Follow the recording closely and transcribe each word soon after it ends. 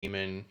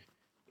demon.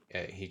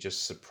 He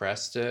just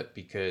suppressed it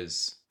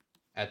because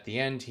at the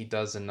end he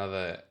does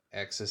another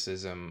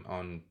exorcism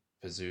on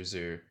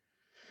Pazuzu,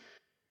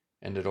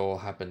 and it all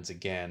happens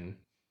again.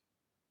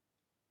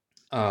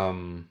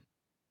 Um,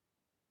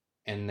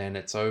 and then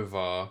it's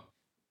over,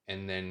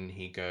 and then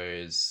he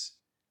goes,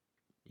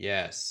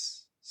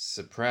 "Yes,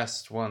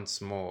 suppressed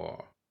once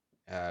more,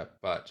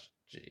 but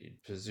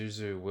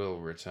Pazuzu will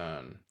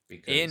return In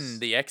because."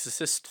 The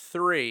Exorcist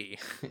 3.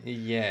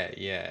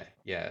 Yeah,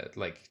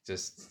 like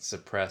just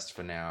suppressed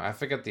for now. I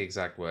forget the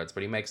exact words,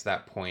 but he makes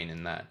that point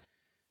in that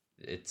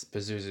it's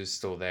Pazuzu's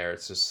still there.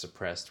 It's just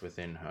suppressed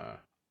within her.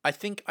 I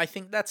think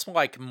that's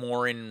like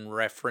more in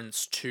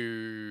reference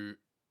to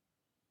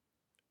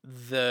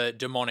the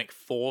demonic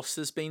force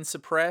has been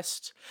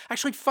suppressed.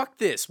 Actually, fuck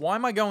this. Why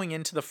am I going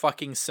into the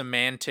fucking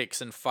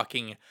semantics and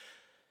fucking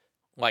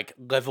like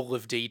level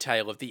of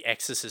detail of The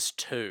Exorcist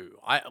 2?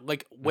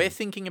 We're Mm.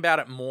 thinking about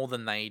it more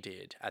than they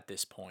did at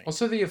this point.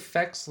 Also, the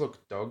effects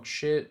look dog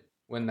shit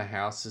when the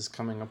house is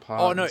coming Oh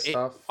apart no, and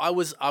stuff. I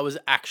was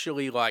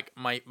actually like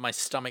my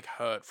stomach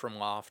hurt from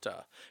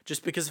laughter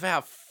just because of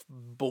how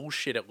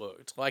bullshit it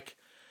looked. Like,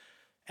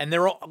 and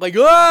they're all like,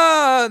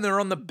 ah, and they're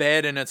on the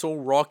bed and it's all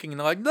rocking and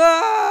they're like,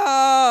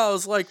 ah. I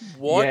was like,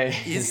 what Yeah.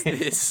 is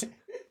this?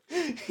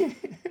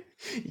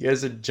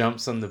 Yeza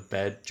jumps on the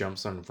bed,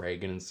 jumps on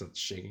Reagan and starts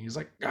shaking. He's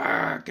like,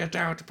 "Ah, get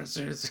out,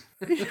 Pazuzu!"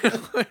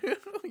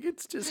 Like,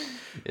 it's just,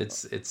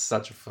 It's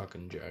such a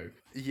fucking joke.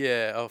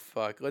 yeah. Oh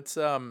fuck.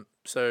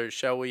 So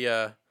shall we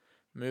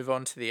move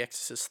on to The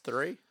Exorcist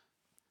 3?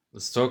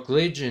 Let's talk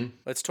Legion.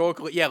 Let's talk.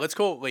 Yeah, let's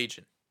call it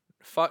Legion.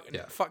 Fuck,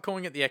 Yeah. fuck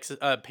calling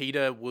it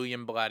Peter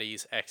William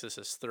Blatty's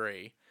Exorcist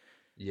 3.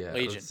 Yeah,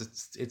 Legion.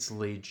 it's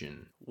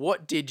Legion.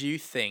 What did you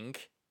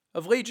think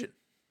of Legion?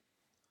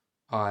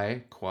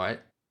 I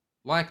quite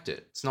liked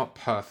it. It's not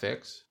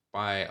perfect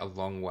by a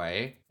long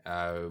way.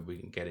 We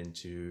can get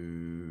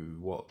into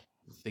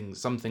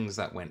some things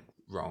that went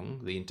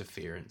wrong, the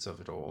interference of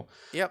it all,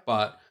 Yep.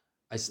 but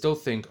I still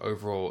think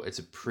overall it's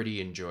a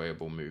pretty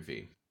enjoyable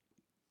movie.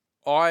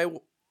 I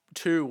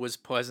too was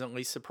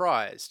pleasantly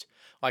surprised.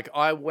 Like,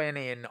 I went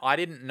in, I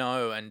didn't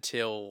know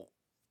until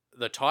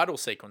the title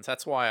sequence.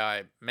 That's why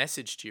I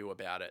messaged you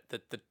about it.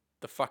 That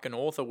the fucking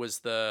author was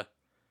the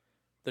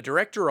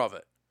director of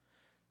it.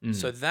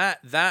 So Mm,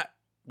 that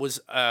was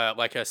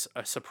like a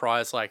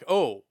surprise. Like,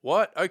 oh,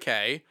 what?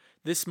 Okay,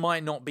 this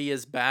might not be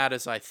as bad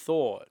as I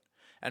thought.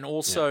 And yeah,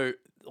 also,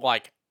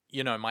 like,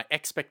 my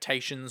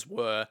expectations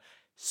were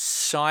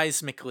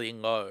seismically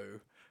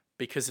low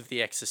because of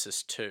The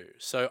Exorcist 2.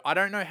 So I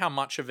don't know how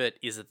much of it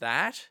is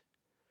that.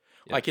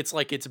 yeah, Like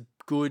it's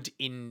good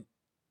in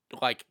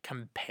like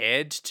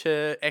compared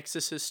to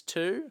Exorcist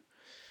 2,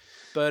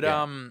 but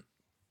yeah.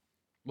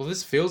 Well,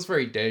 this feels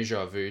very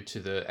deja vu to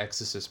the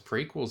Exorcist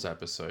prequels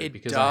episode it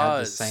because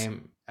I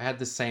had the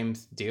does. same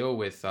deal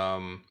with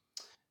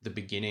the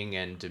beginning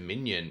and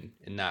Dominion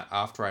in that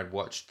after I'd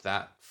watched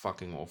that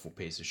fucking awful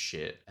piece of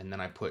shit and then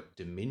I put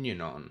Dominion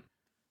on,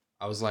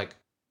 I was like,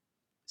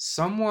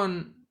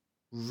 someone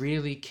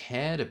really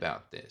cared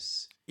about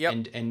this.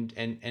 Yep.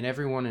 And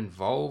everyone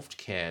involved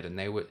cared and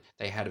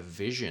they had a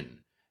vision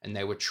and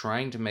they were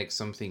trying to make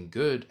something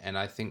good, and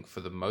I think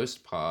for the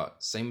most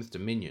part, same with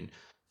Dominion,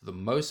 for the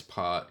most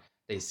part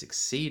they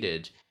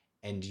succeeded,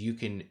 and you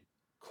can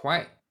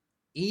quite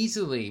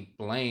easily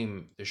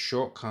blame the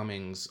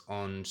shortcomings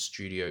on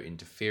studio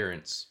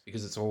interference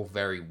because it's all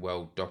very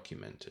well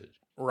documented.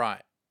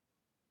 Right.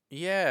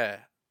 Yeah.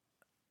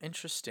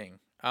 Interesting.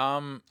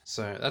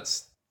 So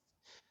that's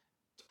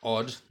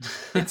odd.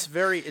 It's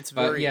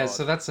But very yeah,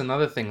 so odd. that's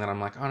another thing that I'm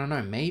like, I don't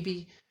know,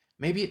 maybe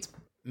it's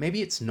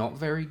maybe it's not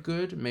very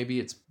good. Maybe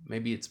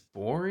it's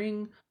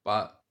boring,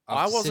 but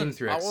I after sitting wasn't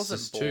through I wasn't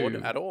Exorcist bored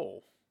 2, at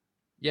all.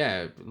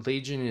 yeah,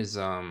 Legion is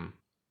I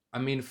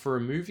mean for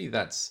a movie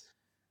that's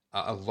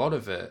a lot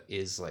of it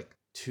is like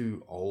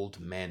two old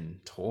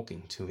men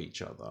talking to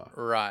each other.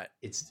 Right.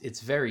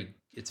 It's very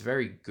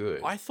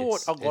good. I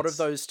thought a lot of It's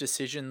those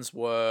decisions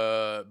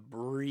were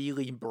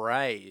really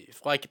brave.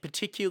 Like,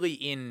 particularly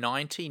in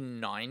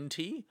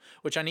 1990,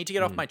 which I need to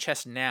get off mm, my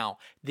chest now.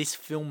 This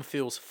film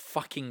feels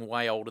fucking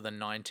way older than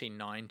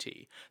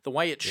 1990. The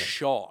way it's yeah.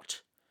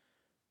 shot.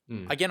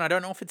 Mm. Again, I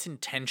don't know if it's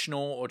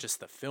intentional or just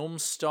the film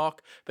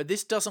stock, but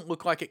this doesn't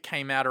look like it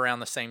came out around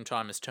the same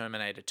time as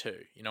Terminator 2.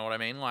 You know what I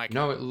mean? Like,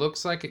 No, it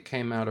looks like it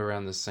came out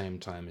around the same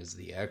time as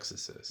The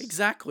Exorcist,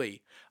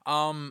 exactly.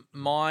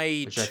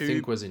 My which I two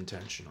think was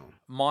intentional.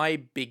 my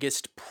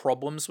biggest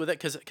problems with it,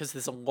 because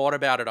there's a lot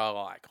about it I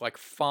like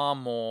far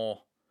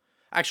more.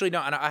 Actually,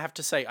 no, and I have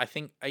to say, I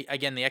think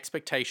again the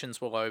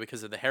expectations were low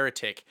because of the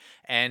Heretic,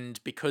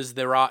 and because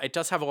it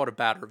does have a lot of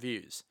bad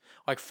reviews.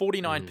 Like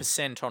Mm.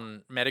 49%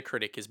 on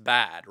Metacritic is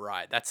bad,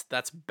 right? That's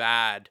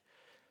bad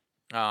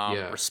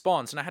Yeah.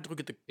 response, and I had to look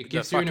at It the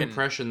gives you an fucking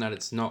impression that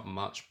it's not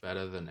much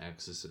better than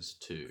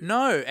Exorcist 2,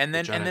 no, which I and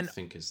don't then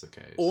think is the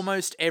case.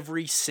 almost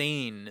every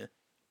scene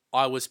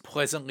I was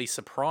pleasantly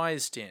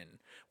surprised in,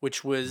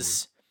 which Mm.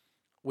 was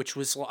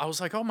I was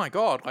like, oh my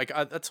god, like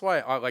that's why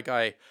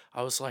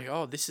I was like,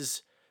 oh, this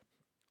is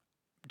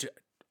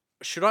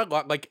should I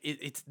like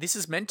it's this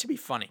is meant to be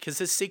funny because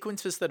there's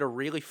sequences that are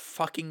really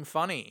fucking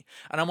funny,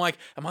 and I'm like,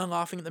 am I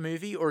laughing at the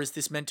movie or is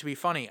this meant to be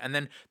funny? And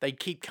then they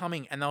keep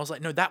coming, and I was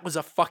like, no, that was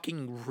a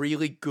fucking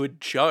really good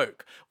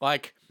joke.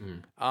 Like,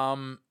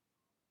 Mm.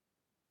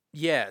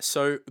 yeah.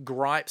 So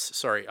gripes.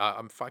 Sorry,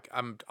 actually,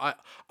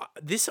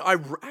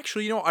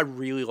 you know what? I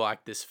really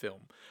like this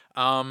film.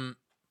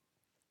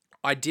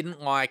 I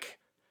didn't like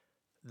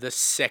the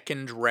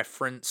second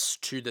reference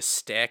to the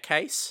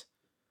staircase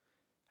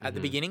at the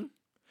Mm-hmm. beginning.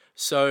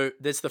 So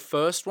there's the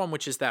first one,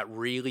 which is that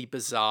really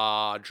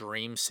bizarre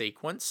dream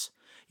sequence,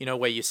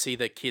 where you see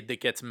the kid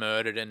that gets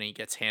murdered and he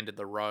gets handed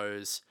the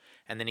rose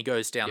and then he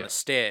goes down Yeah. the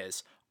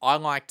stairs. I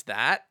liked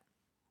that.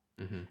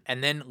 Mm-hmm.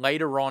 And then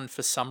later on,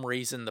 for some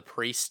reason, the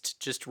priest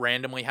just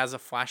randomly has a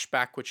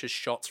flashback, which is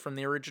shots from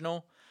the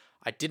original.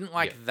 I didn't Yeah.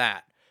 like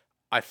that.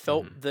 I Mm-hmm.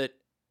 felt that,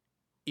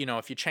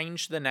 if you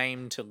change the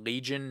name to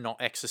Legion,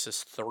 not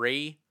Exorcist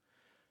 3,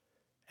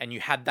 and you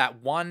had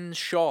that one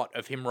shot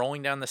of him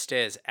rolling down the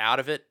stairs out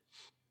of it,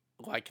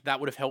 like that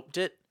would have helped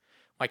it.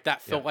 Like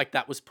that Yeah. felt like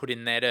that was put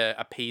in there to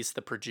appease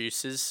the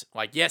producers.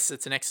 Like, yes,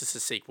 it's an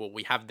Exorcist sequel.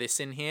 We have this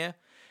in here.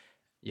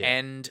 Yeah.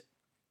 And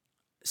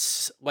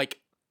like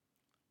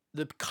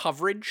the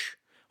coverage,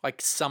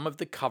 like some of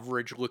the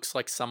coverage looks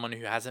like someone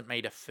who hasn't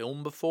made a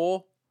film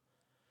before.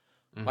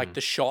 Mm-hmm. Like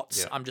the shots,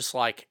 Yeah. I'm just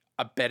like,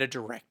 a better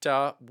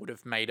director would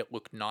have made it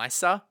look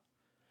nicer.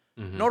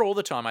 Mm-hmm. Not all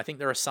the time. I think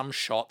there are some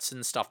shots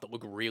and stuff that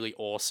look really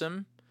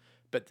awesome,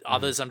 but Mm-hmm.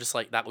 others I'm just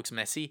like, that looks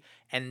messy.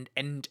 And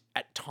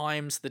at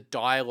times the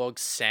dialogue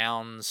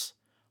sounds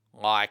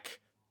like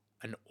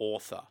an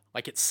author.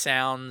 Like it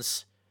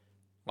sounds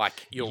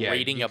like you're Yeah,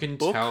 reading you a can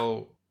book.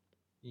 tell.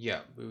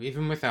 Yeah,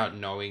 even without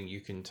knowing,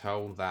 you can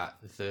tell that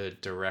the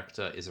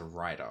director is a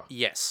writer.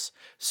 Yes.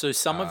 So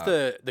some of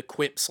Uh, the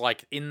quips,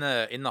 like in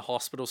the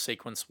hospital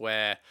sequence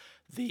where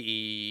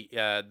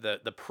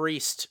the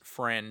priest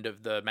friend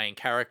of the main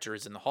character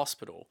is in the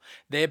hospital,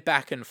 their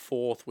back and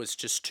forth was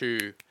just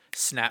to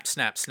snap,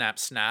 snap, snap,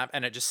 snap,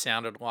 and it just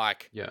sounded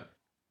like, yeah,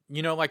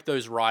 like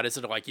those writers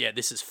that are like, yeah,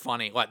 this is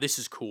funny, like this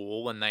is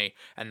cool, and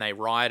they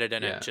write it,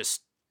 and it yeah.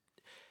 just,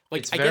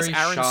 like, It's I guess very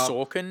Aaron sharp.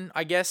 Sorkin,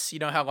 I guess,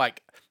 how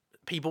like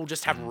people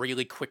just have Mm,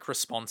 really quick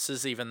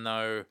responses, even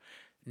though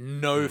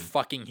no mm.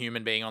 fucking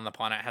human being on the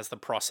planet has the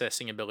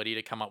processing ability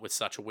to come up with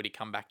such a witty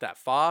comeback that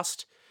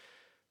fast.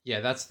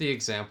 Yeah, that's the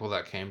example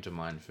that came to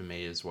mind for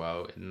me as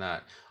well. In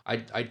that,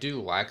 I do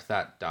like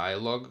that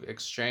dialogue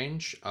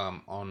exchange.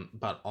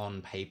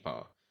 On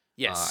paper,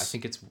 Yes.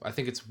 I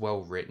think it's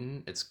well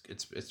written.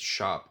 It's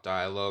sharp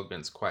dialogue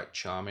and it's quite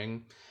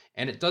charming,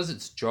 and it does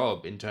its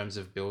job in terms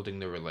of building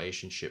the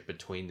relationship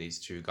between these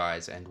two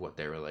guys and what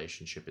their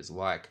relationship is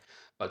like.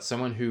 But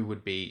someone who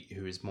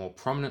is more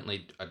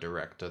prominently a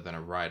director than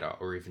a writer,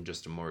 or even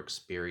just a more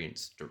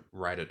experienced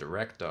writer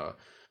director,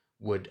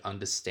 would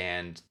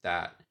understand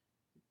that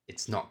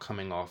it's not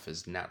coming off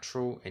as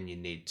natural and you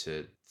need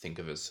to think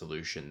of a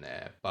solution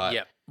there. But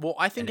Yep. Well,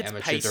 I an think it's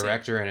amateur pacing.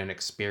 director and an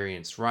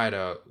experienced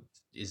writer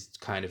is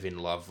kind of in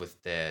love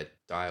with their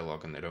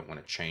dialogue and they don't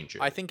want to change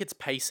I it. think it's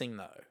pacing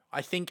though.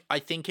 I think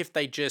if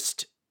they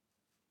just,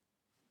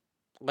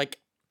 like,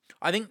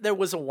 I think there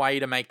was a way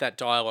to make that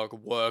dialogue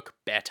work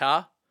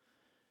better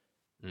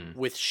Mm.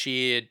 with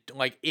sheer,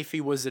 like, if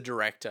he was a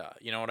director,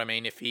 you know what I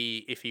mean? If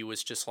he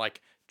was just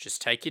like,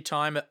 just take your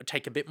time,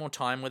 take a bit more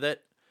time with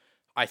it,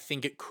 I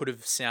think it could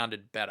have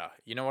sounded better.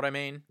 You know what I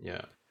mean?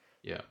 Yeah.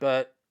 Yeah.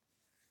 But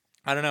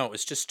I don't know. It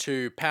was just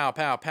too pow,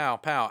 pow, pow,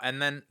 pow,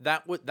 and then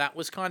that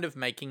was kind of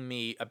making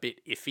me a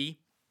bit iffy.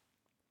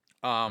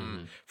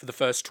 Mm-hmm. For the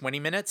first 20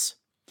 minutes,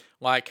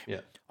 like,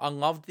 Yeah. I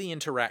loved the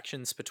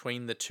interactions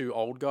between the two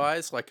old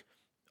guys. Like,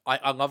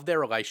 I love their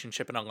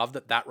relationship, and I love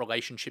that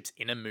relationship's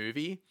in a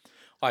movie.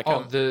 Like,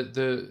 Oh,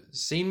 the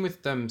scene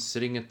with them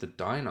sitting at the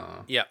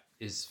diner yeah,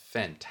 is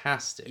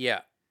fantastic.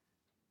 yeah,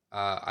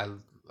 I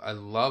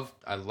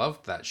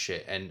loved that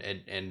shit,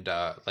 and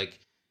like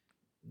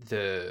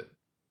the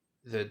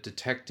the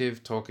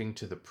detective talking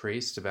to the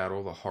priest about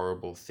all the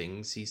horrible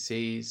things he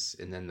sees,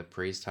 and then the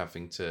priest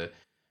having to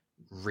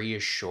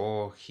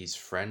reassure his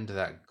friend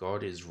that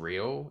God is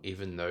real,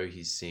 even though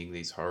he's seeing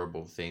these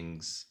horrible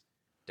things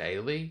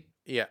daily.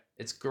 yeah.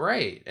 It's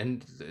great,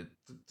 and the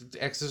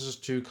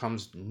Exorcist 2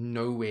 comes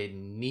nowhere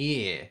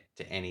near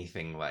to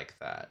anything like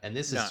that, and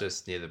this is No,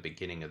 just near the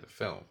beginning of the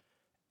film.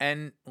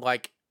 and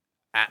like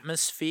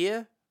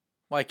atmosphere,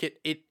 like it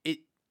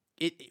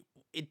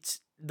it's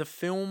the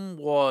film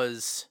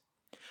was.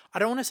 I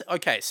don't want to say,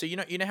 okay. So you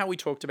know how we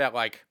talked about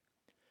like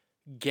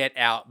Get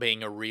Out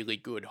being a really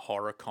good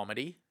horror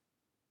comedy.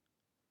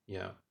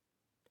 Yeah.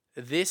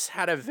 This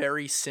had a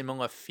very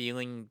similar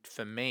feeling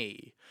for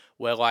me,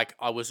 where like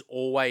I was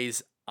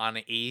always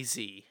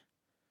uneasy,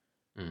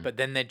 Mm. but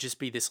then there'd just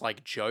be this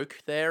like joke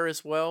there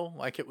as well.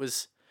 Like it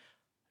was.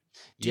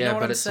 Do you know Yeah, what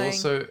but I'm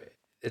saying?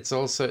 it's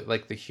also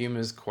like the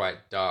humor's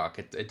quite dark.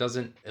 It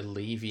doesn't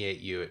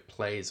alleviate you. It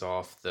plays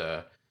off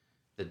the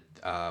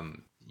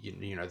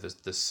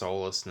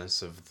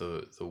soullessness of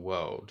the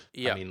world. I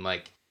Yeah. mean,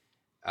 like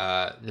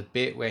the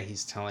bit where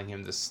he's telling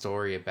him the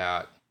story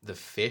about the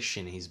fish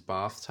in his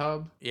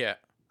bathtub. Yeah.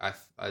 I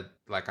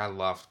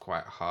laughed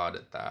quite hard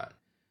at that,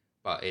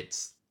 but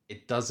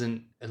it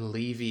doesn't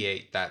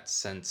alleviate that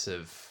sense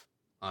of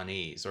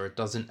unease, or it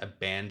doesn't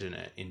abandon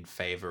it in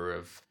favor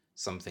of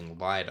something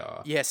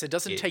lighter. Yes, it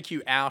doesn't It take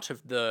you out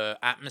of the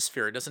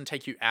atmosphere. It doesn't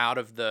take you out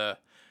of the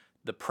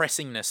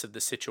pressingness of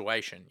the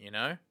situation, you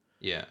know?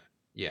 Yeah,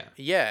 yeah,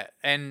 Yeah,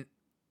 and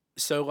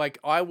so like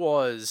I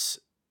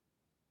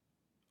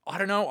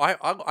don't know,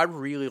 I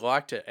really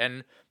liked it,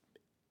 and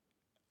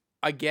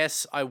I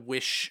guess I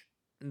wish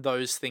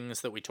those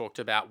things that we talked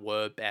about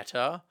were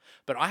better,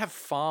 but I have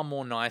far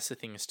more nicer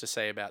things to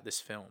say about this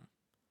film,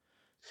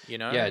 you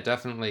know? yeah.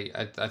 Definitely,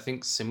 I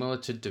think similar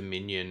to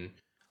Dominion,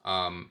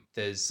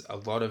 there's a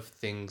lot of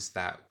things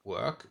that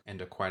work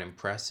and are quite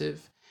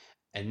impressive,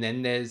 and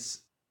then there's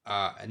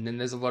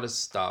a lot of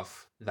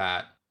stuff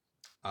that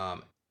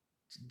um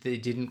they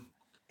didn't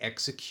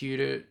execute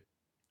it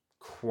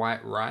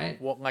quite right,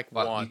 What like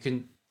but you what?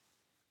 can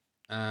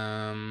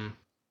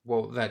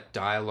well, that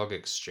dialogue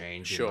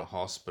exchange in the Sure.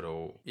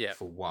 hospital Yeah.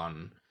 for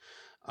one.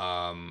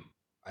 um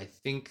I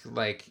think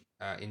like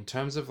in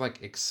terms of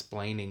like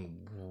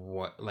explaining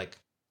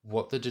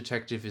what the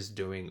detective is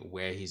doing,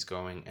 where he's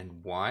going,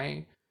 and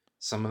why,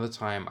 some of the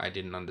time I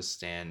didn't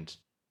understand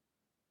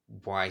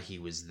why he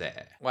was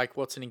there. Like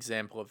what's an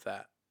example of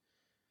that?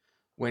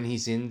 When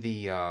he's in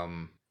the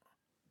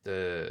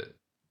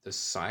the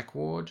psych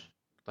ward,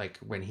 like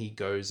when he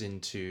goes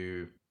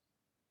into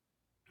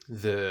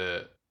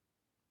the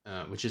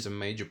which is a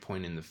major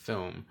point in the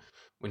film,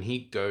 when he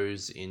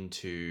goes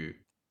into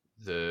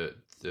the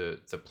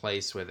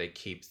place where they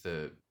keep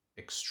the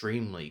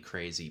extremely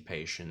crazy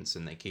patients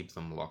and they keep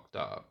them locked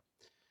up.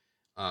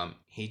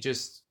 He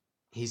just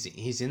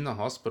he's in the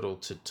hospital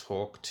to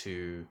talk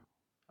to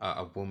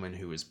a woman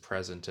who was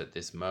present at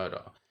this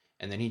murder,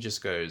 and then he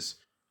just goes,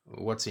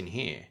 "What's in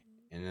here?"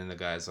 And then the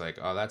guy's like,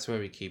 "Oh, that's where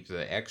we keep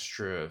the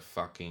extra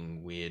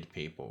fucking weird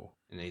people."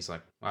 And he's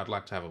like, "I'd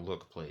like to have a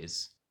look,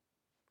 please."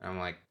 And I'm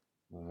like,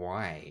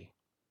 "Why?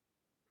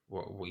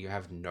 Well, you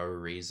have no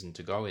reason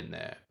to go in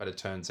there." But it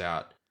turns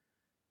out,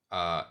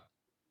 uh,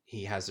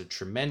 he has a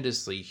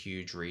tremendously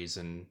huge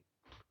reason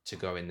to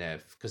go in there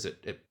because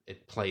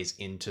it plays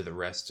into the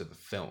rest of the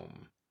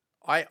film.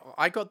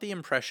 I got the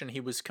impression he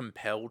was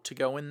compelled to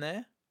go in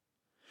there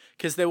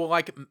because there were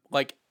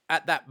like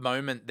at that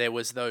moment there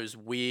was those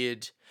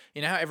weird,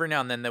 you know how every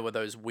now and then there were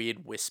those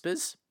weird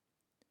whispers,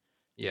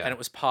 and Yeah, it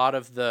was part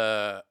of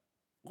the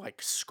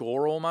like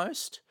score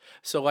almost.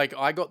 So like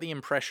I got the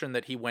impression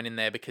that he went in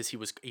there because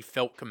he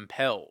felt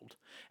compelled.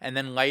 And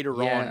then later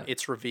on yeah,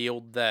 it's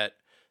revealed that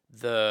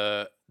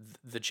the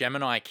the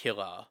Gemini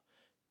killer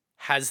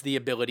has the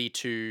ability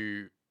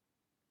to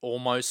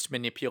almost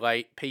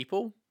manipulate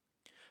people.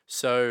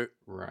 So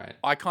right.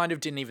 I kind of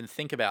didn't even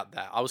think about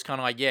that. I was kind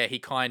of like, yeah, he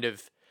kind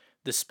of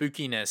the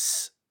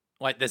spookiness,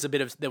 like there was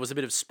a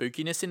bit of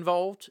spookiness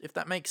involved, if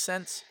that makes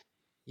sense.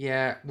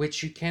 Yeah,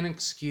 which you can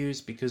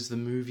excuse because the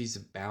movie's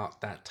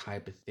about that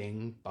type of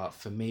thing, but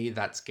for me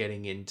that's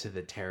getting into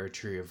the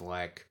territory of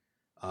like,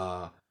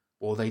 uh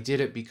well, they did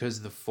it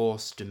because the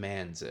force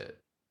demands it.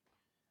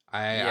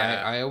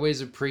 Yeah, I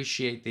always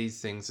appreciate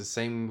these things. The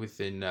same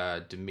within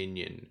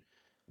Dominion,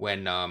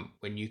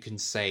 when you can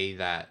say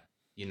that,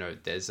 you know,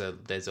 there's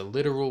a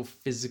literal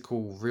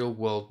physical real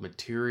world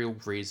material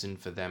reason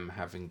for them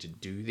having to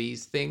do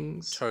these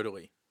things.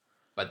 totally.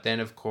 But then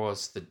of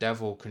course the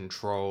devil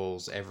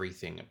controls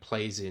everything. It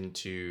plays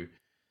into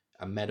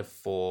a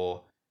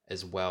metaphor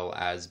as well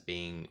as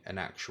being an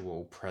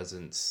actual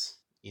presence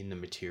in the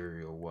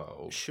material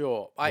world.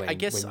 Sure. I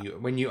guess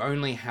When you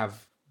only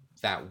have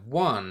that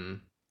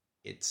one,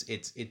 it's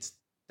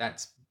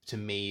that's to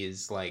me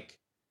is like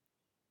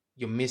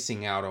you're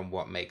missing out on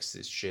what makes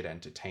this shit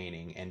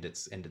entertaining, and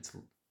it's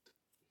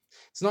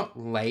not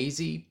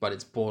lazy, but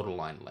it's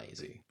borderline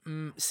lazy.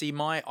 see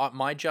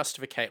my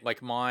justificate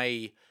like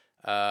my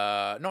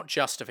not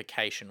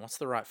justification, what's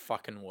the right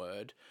fucking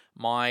word?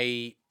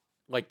 My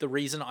like the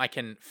reason I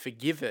can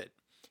forgive it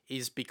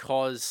is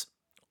because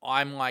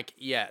I'm like,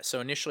 yeah, so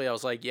initially I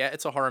was like, yeah,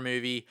 it's a horror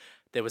movie.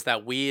 There was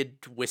that weird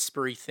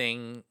whispery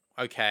thing.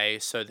 Okay,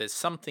 so there's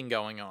something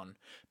going on.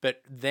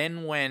 But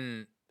then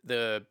when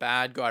the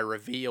bad guy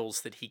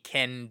reveals that he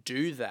can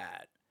do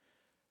that,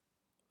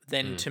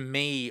 then Mm. to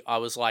me, I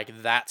was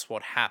like, that's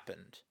what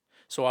happened.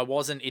 So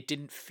it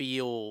didn't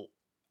feel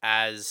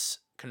as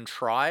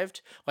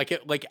contrived. Like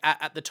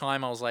at the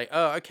time, I was like,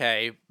 oh,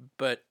 okay,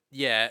 but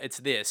yeah, it's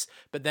this.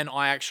 But then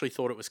I actually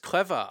thought it was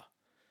clever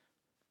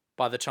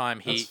by the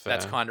time That's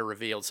that's fair. kind of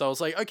revealed. So I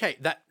was like, okay,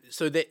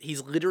 so that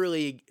he's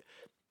literally,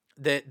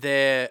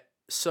 they're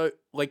so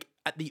like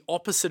at the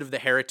opposite of the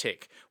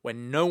heretic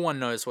when no one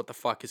knows what the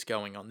fuck is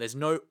going on. There's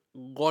no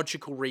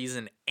logical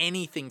reason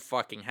anything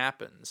fucking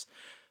happens.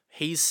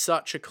 He's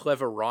such a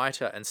clever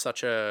writer and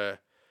such a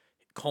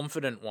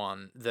confident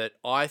one that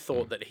I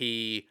thought Mm. that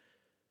he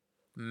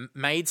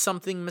made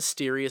something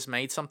mysterious,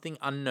 made something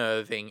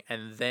unnerving,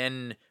 and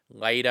then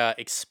later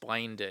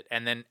explained it.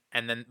 And then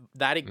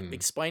that Mm.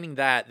 explaining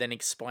that then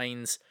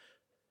explains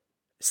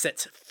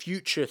sets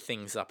future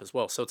things up as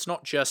well. So it's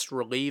not just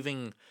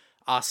relieving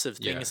us of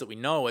Yeah. things that we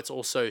know, it's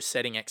also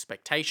setting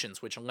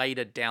expectations, which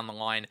later down the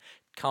line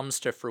comes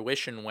to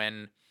fruition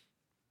when,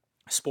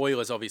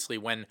 spoilers obviously,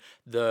 when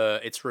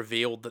it's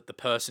revealed that the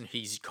person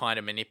he's kind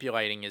of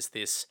manipulating is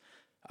this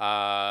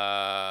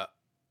uh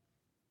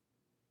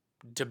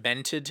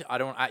demented,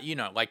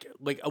 like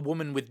a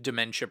woman with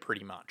dementia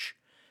pretty much.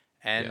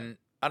 Yeah. And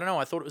I don't know,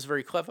 I thought it was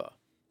very clever.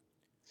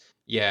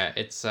 Yeah,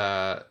 it's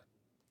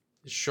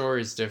Shore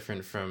is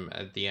different from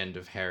at the end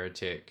of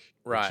Heretic,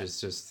 which Right.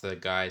 is just the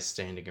guy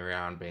standing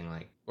around being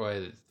like, "Boy,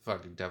 the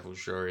fucking devil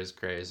sure is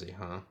crazy,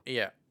 huh?"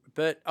 Yeah.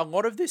 But a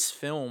lot of this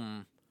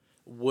film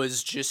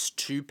was just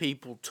two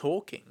people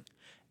talking.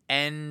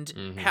 And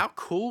Mm-hmm. how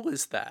cool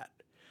is that?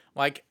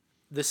 Like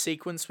the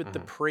sequence with the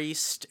Uh-huh.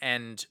 priest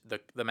and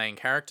the main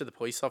character, the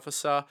police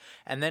officer,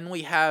 and then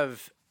we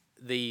have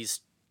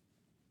these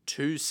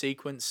two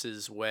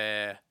sequences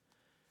where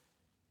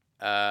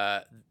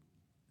uh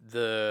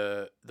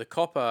the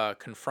copper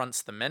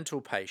confronts the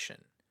mental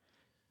patient.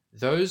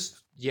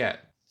 Yeah,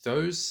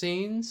 those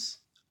scenes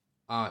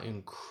are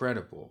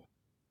incredible.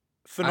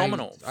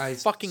 Phenomenal. I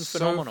Fucking so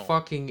phenomenal.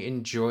 fucking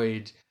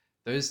enjoyed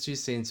those two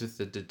scenes with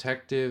the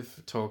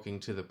detective talking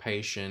to the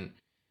patient,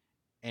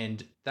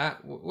 and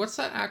what's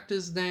that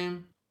actor's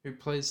name who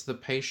plays the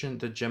patient,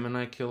 the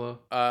Gemini killer?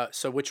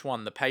 So which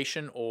one, the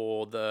patient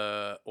or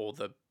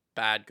the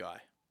bad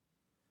guy?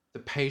 The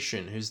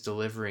patient who's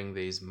delivering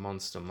these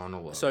monster So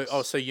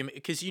monologues. so you,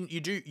 because you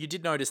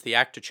did notice the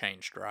actor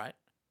changed, right?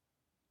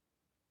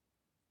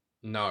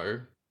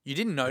 No, You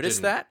didn't I notice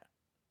didn't. that?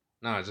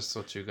 No, I just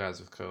saw two guys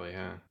with curly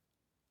hair.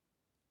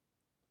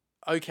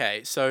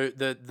 Okay, so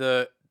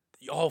the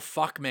oh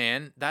fuck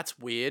man, that's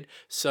weird.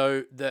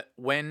 So the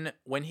when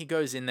he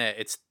goes in there,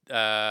 it's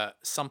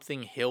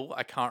something Hill.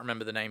 I can't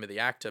remember the name of the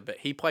actor, but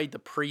he played the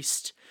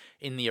priest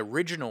in the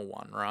original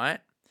one,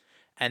 right?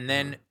 And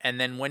Uh-huh.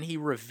 then when he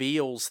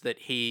reveals that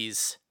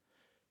he's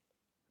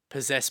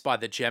possessed by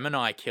the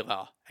Gemini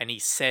killer and he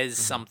says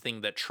Uh-huh.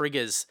 something that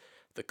triggers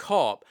the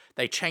cop,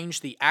 they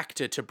change the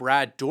actor to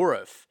Brad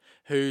Dourif,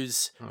 who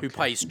Okay.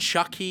 plays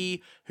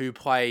Chucky, who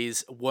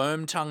plays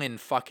Wormtongue in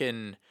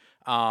fucking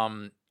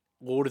um,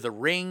 Lord of the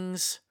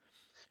Rings,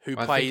 who I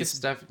think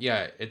plays, it's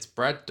yeah, it's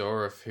Brad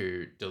Dourif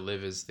who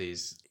delivers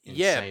these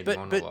yeah, insane but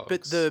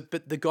monologues.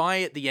 the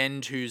guy at the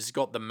end who's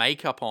got the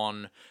makeup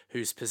on,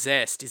 who's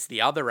possessed, is the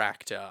other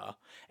actor.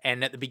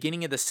 And at the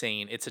beginning of the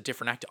scene, it's a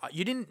different actor.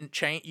 You didn't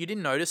change. You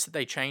didn't notice that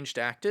they changed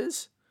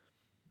actors.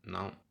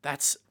 No.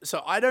 That's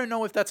so I don't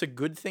know if that's a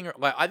good thing or,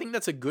 like, I think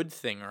that's a good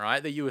thing,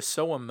 right? That you were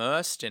so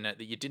immersed in it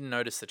that you didn't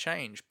notice the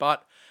change.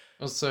 But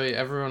Also,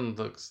 everyone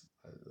looks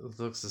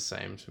the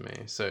same to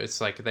me. So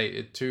it's like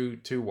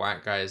two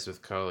white guys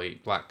with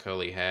black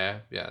curly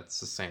hair. Yeah, it's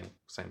the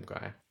same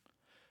guy.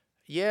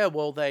 yeah,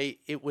 well, the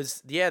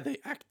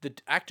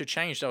actor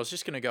changed. I was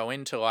just gonna go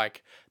into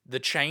like the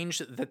change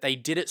that they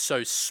did it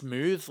so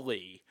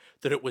smoothly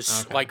that it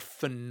was Okay. like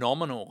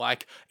phenomenal.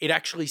 Like it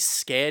actually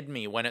scared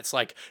me when it's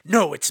like,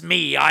 no, it's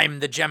me,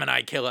 I'm the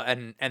Gemini killer,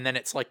 and then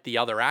it's like the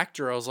other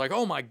actor. I was like,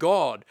 oh my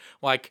god,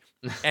 like,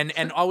 and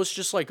I was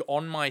just like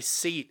on my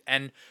seat,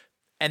 and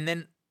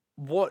then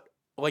what,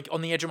 like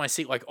on the edge of my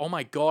seat, like, oh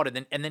my god,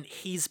 and then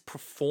his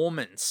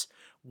performance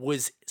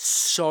was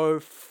so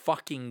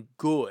fucking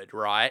good,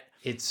 right?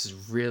 It's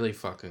really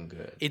fucking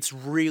good. It's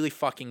really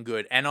fucking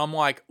good. And I'm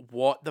like,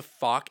 what the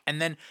fuck?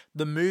 And then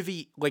the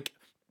movie, like,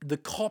 the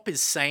cop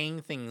is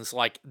saying things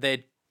like, they're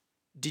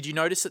did you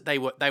notice that they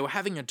were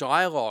having a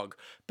dialogue,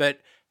 but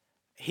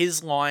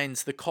his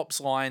lines, the cop's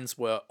lines,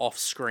 were off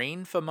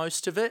screen for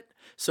most of it.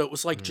 So it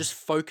was like Mhm. just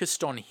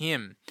focused on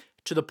him,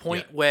 to the Yeah.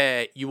 point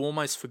where you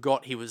almost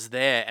forgot he was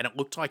there and it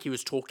looked like he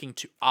was talking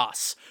to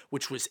us,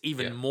 which was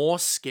even Yeah. more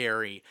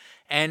scary.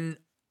 And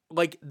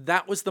like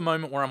that was the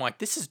moment where I'm like,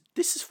 this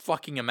is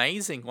fucking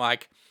amazing.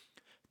 Like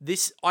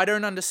this, I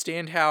don't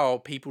understand how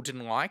people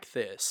didn't like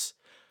this,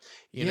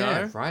 you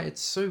Yeah, know? right.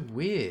 It's so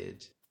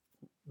weird.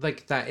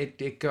 Like that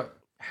it got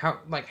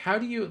how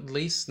do you at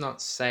least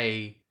not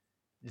say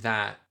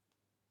that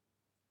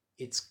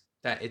it's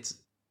that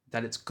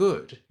it's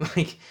good?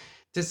 Like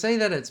to say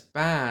that it's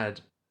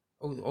bad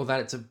or that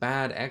it's a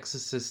bad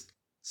Exorcist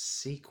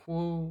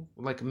sequel,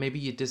 like maybe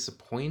you're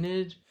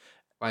disappointed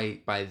by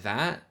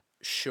that,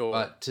 Sure.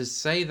 but to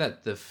say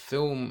that the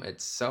film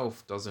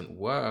itself doesn't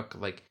work,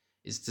 like,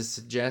 is to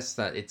suggest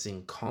that it's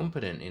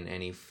incompetent in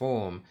any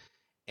form.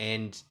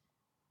 And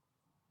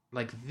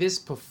like this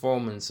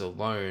performance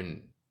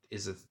alone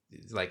is a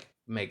like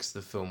makes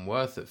the film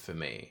worth it for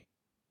me.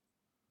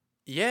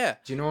 Yeah.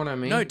 Do you know what I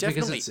No, mean? Because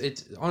definitely.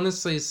 it's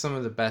honestly some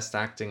of the best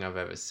acting I've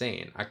ever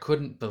seen. I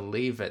couldn't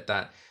believe it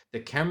that the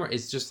camera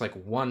is just like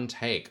one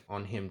take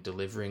on him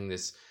delivering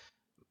this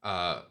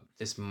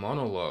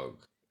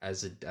monologue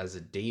as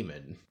a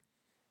demon,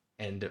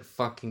 and it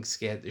fucking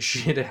scared the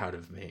shit out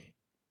of me.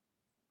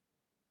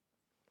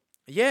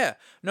 Yeah.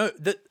 No,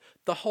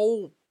 the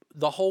whole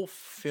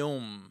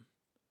film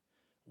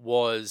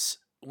was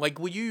like,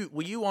 were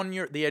you on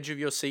the edge of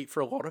your seat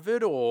for a lot of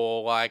it,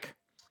 or like?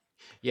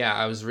 Yeah,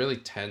 I was really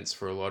tense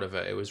for a lot of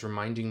it. It was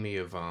reminding me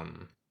of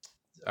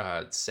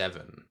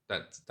Seven,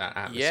 that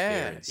atmosphere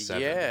Yeah, in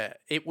Seven, yeah.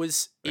 It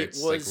was where it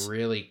it's like was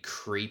really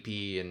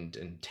creepy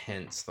and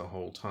tense the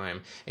whole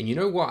time. And you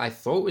know what I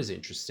thought was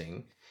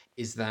interesting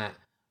is that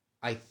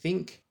I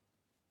think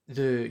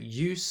the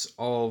use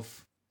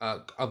of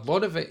a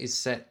lot of it is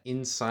set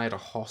inside a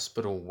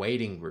hospital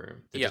waiting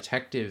room. The yeah,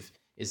 detective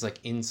is like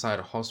inside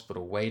a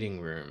hospital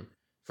waiting room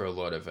for a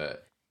lot of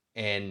it.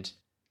 And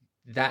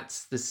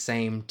that's the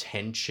same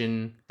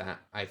tension that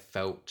I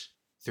felt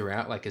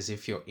throughout, like as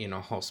if you're in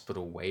a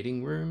hospital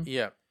waiting room.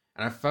 yeah.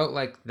 And I felt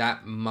like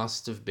that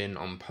must have been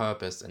on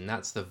purpose, and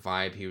that's the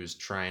vibe he was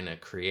trying to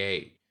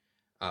create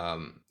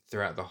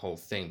throughout the whole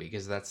thing,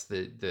 because that's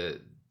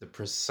the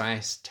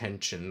precise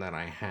tension that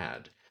I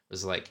had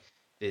was like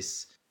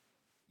this,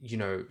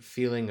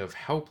 feeling of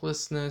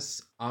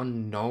helplessness,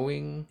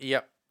 unknowing,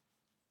 Yep.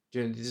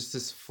 just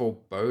this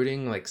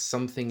foreboding, like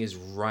something is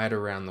right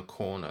around the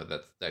corner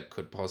that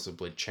could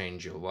possibly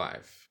change your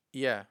life,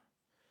 Yeah.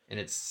 and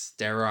it's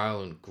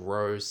sterile and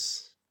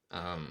gross.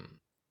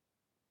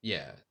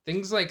 Yeah,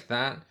 things like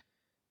that.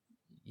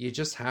 You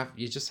just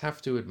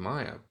have to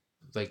admire.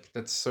 Like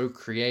that's so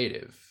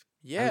creative.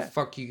 How the Yeah.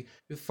 fuck you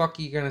the fuck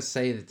are you gonna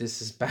say that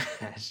this is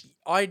bad?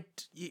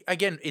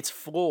 Again, it's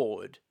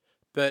flawed,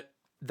 but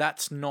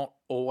that's not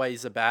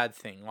always a bad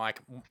thing. Like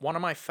one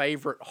of my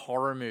favorite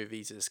horror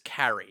movies is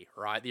Carrie,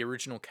 right? The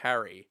original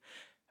Carrie.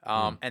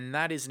 Mm, And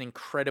that is an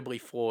incredibly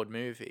flawed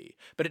movie,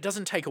 but it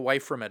doesn't take away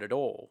from it at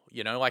all.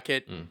 Like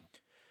mm,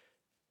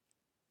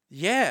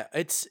 yeah,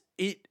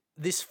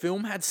 this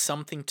film had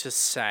something to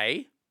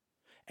say,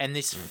 and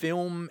this mm,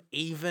 film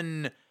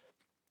even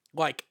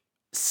like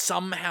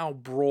somehow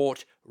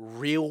brought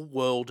real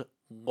world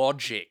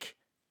logic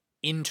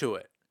into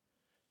it.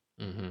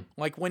 mm-hmm,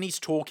 Like when he's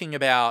talking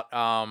about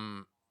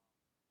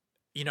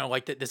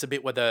like there's a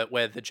bit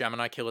where the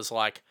Gemini killer's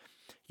like,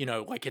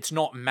 like it's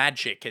not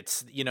magic,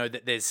 it's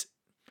that there's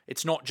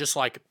it's not just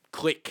like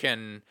click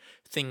and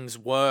things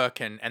work,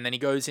 and then he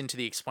goes into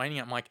the explaining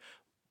it. I'm like,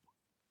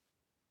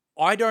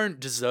 I don't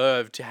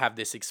deserve to have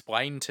this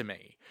explained to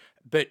me,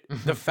 but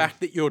the fact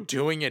that you're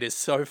doing it is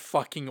so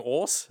fucking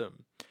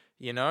awesome,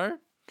 you know?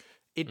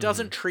 It mm-hmm.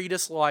 doesn't treat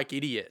us like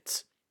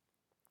idiots.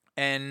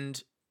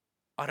 And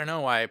I don't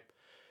know,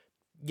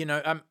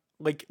 I'm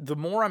like the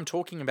more I'm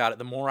talking about it,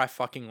 the more I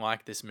fucking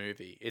like this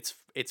movie. It's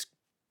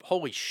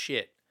holy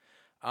shit.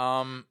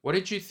 Um What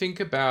did you think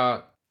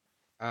about?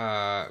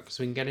 Because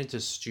we can get into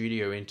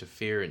studio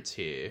interference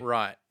here,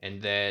 right.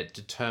 and their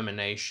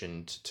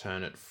determination to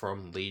turn it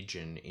from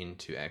Legion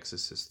into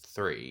Exorcist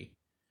 3.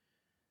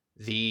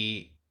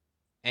 The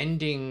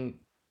ending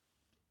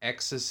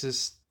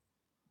Exorcist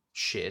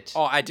shit.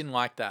 Oh, I didn't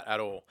like that at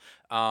all.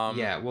 Um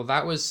Yeah, well,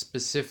 that was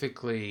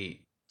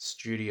specifically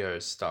studio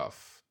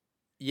stuff.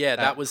 yeah,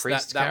 that That was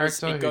priest that was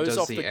character it who goes does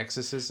off the the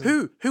exorcism.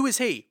 who is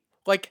he?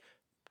 Like,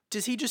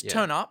 does he just Yeah,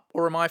 turn up,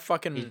 or am I he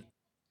fucking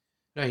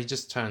no, he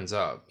just turns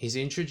up. He's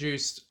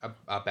introduced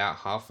about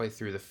halfway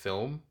through the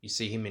film. You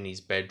see him in his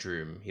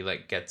bedroom. He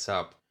like gets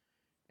up,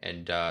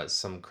 and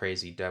some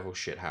crazy devil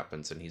shit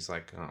happens, and he's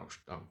like,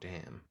 oh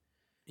damn.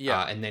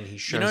 yeah. And then he You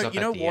shows know up you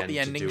know at the what the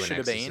end to ending do an should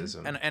have been?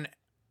 exorcism. And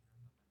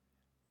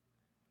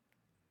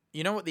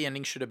you know what the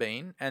ending should have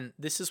been? And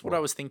this is what I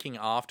What? was thinking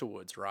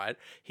afterwards, right?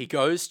 He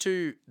goes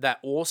to that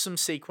awesome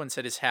sequence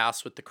at his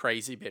house with the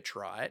crazy bitch,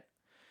 right?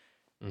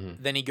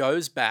 Mm-hmm. Then he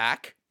goes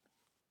back,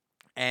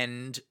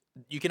 and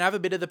you can have a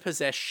bit of the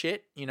possessed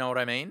shit, you know what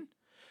I mean?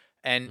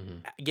 And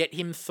Mm-hmm. get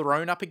him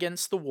thrown up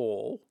against the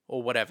wall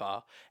or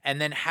whatever,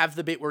 and then have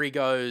the bit where he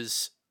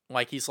goes,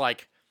 like he's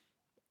like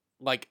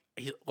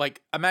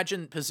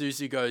imagine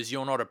Pazuzu goes,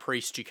 "You're not a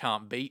priest, you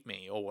can't beat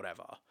me," or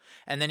whatever,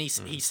 and then he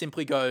Mm-hmm.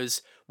 simply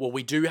goes, "Well,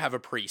 we do have a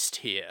priest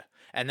here,"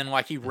 and then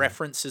like he Mm-hmm.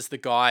 references the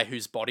guy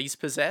whose body's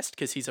possessed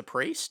because he's a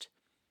priest.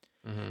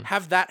 Mm-hmm.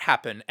 Have that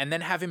happen, and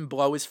then have him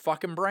blow his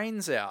fucking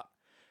brains out,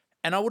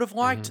 and I would have Mm-hmm.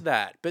 liked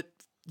that, but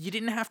you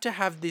didn't have to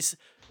have this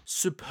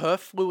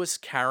superfluous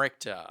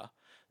character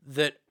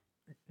that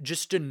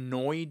just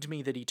annoyed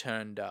me that he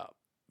turned up.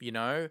 You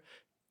know,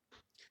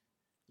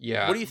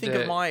 Yeah, what do you think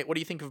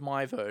of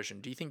my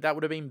version? Do you think that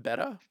would have been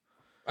better?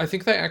 I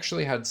think they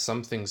actually had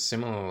something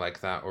similar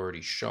like that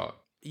already shot.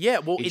 Yeah,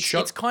 well, He'd it's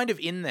shot. kind of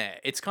in there.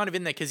 It's kind of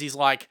in there because he's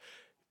like,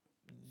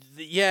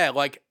 yeah,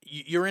 like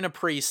you're in a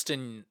priest,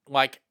 and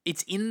like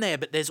it's in there,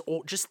 but there's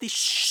all just this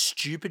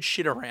stupid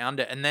shit around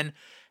it, and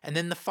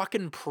then the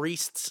fucking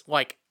priest's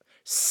like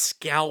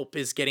scalp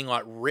is getting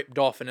like ripped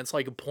off, and it's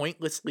like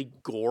pointlessly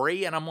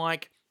gory, and I'm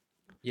like,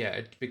 Yeah,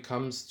 it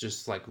becomes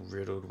just like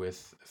riddled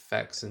with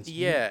effects, and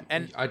yeah,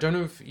 and I don't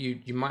know if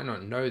you might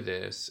not know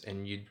this,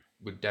 and you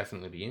would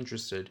definitely be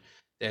interested.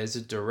 There's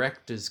a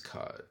director's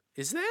cut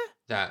is there?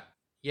 that,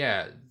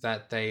 yeah,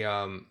 that they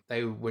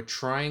were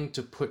trying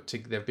to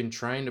they've been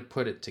trying to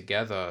put it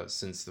together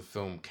since the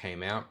film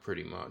came out,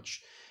 pretty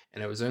much,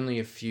 and it was only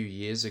a few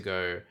years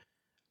ago.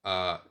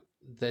 uh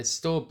there's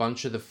still a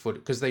bunch of the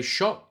footage because they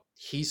shot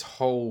his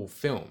whole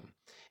film,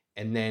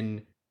 and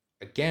then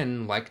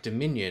again, like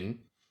Dominion,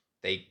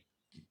 they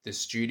the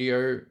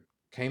studio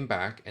came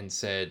back and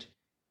said,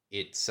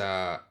 it's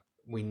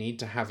we need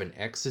to have an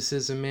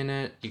exorcism in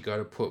it. You got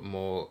to put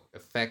more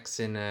effects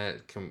in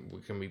it. Can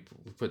we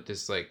put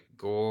this like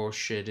gore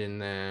shit in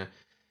there?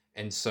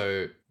 And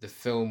so the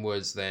film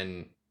was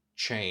then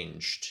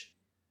changed,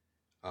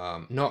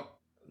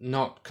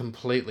 not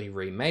completely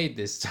remade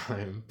this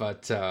time,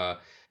 but uh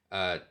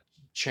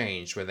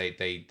changed, where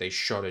they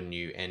shot a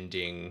new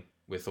ending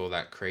with all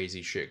that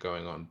crazy shit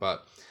going on.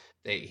 But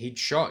he'd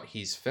shot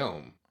his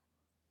film,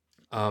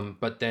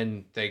 but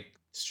then they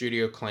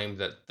studio claimed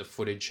that the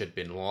footage had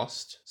been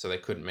lost, so they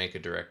couldn't make a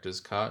director's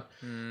cut.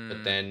 But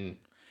Hmm. then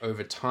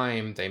over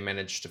time, they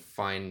managed to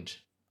find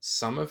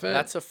some of it.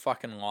 That's a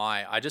fucking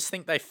lie. I just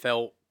think they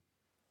felt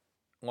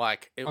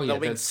like Oh they were yeah,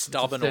 being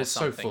stubborn or they're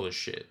so something. full of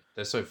shit.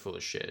 They're so full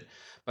of shit.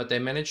 But they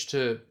managed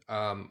to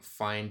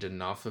find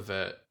enough of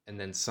it, and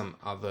then some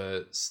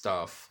other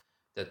stuff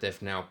that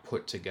they've now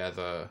put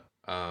together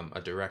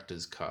a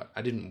director's cut.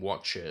 I didn't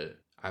watch it.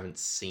 I haven't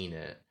seen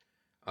it.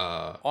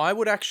 Uh, I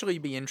would actually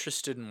be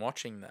interested in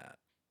watching that.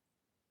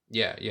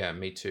 yeah, yeah,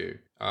 me too.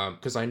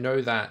 Because I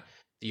know that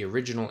the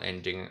original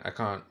ending, I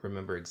can't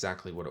remember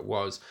exactly what it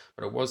was,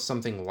 but it was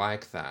something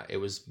like that. It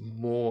was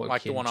more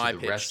Like the akin one to I the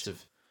rest pitched.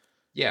 of,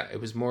 yeah, it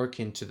was more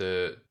akin to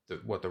the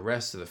what the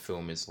rest of the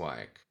film is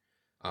like.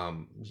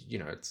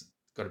 It's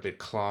got a bit of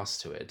class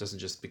to it. It doesn't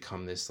just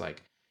become this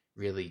like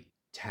really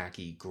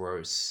tacky,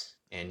 gross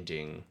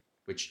ending,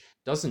 which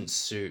doesn't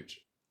suit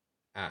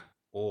at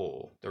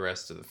all the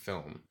rest of the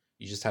film.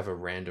 You just have a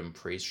random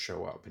priest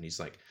show up and he's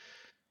like,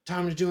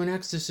 "Time to do an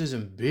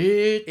exorcism,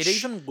 It bitch."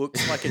 even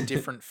looks like a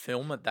different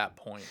film at that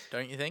point,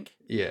 don't you think?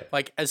 Yeah.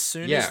 Like, as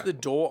soon as Yeah. the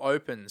door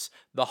opens,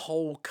 the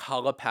whole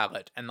color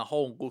palette and the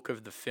whole look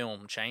of the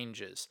film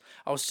changes.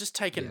 I was just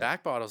taken Yeah.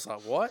 back by it. I was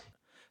like, what?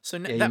 So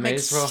Yeah, you that may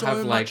makes as well so have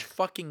much like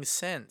fucking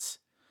sense.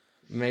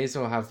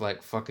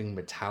 fucking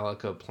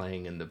Metallica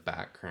playing in the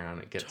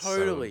background. It gets so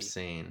Totally.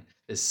 insane.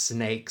 There's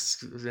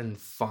snakes and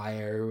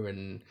fire,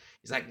 and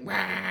he's like, "Wah!"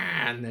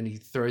 And then he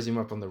throws him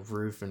up on the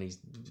roof, and he's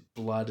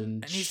blood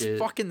and And his shit.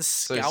 fucking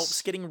So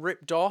scalp's getting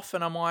ripped off,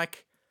 and I'm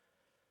like,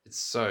 it's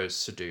so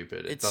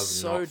stupid. It it's does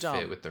so not fit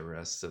dumb. with the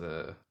rest of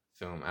the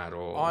film at I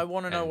all.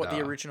 want to know And what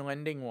the original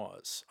ending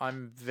was.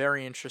 I'm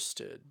very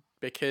interested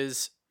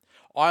because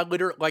I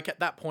literally, like, at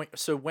that point,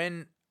 so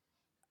when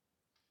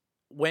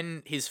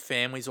his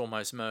family's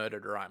almost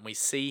murdered, right, and we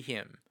see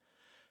him,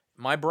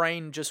 my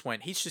brain just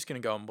went, he's just gonna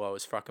go and blow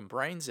his fucking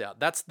brains out.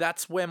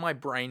 That's where my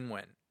brain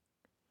went.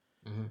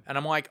 Mhm. And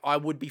I'm like, I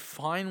would be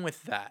fine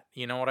with that.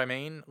 You know what I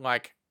mean?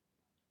 Like,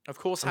 of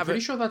course, I'm have pretty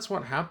it. sure that's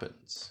what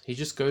happens. He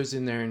just goes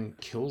in there and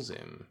kills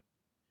him.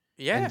 And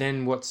Yeah,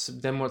 then what's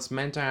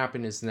meant to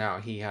happen is now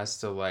he has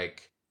to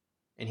like,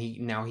 and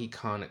he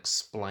can't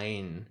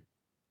explain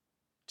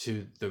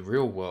to the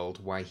real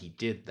world why he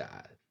did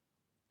that.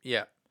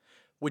 yeah.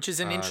 Which is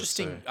an So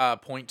interesting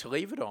point to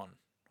leave it on,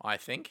 I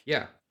think.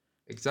 yeah,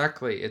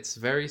 exactly. It's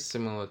very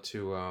similar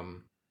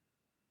to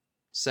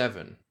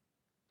Seven.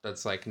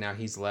 That's like now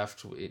he's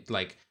left with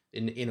like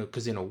in a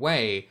because in a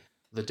way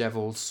the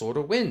devil sort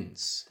of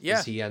wins because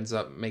Yeah, he ends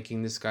up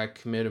making this guy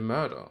commit a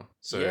murder.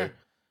 So yeah,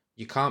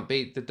 you can't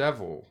beat the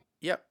devil.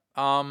 yep.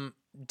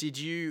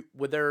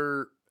 Were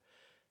there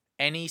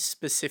any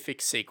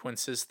specific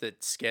sequences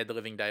that scared the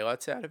living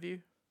daylights out of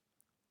you?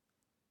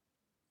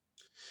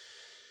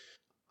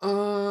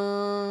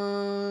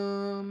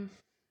 Um,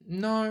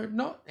 no,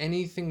 not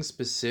anything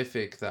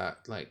specific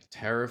that like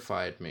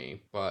terrified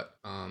me, but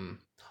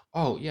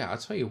oh yeah, I'll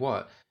tell you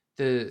what.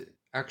 The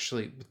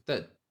actually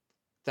that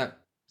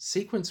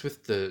sequence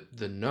with the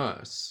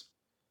nurse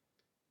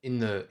in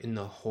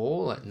the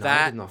hall at night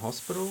That in the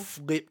hospital,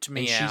 flipped and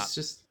me out. she's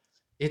just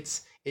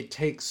it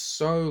takes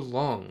so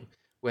long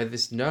where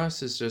this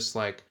nurse is just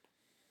like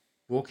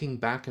walking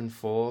back and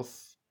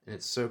forth, and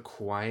it's so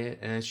quiet,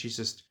 and then she's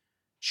just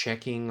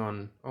checking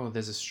on, oh,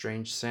 there's a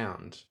strange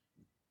sound,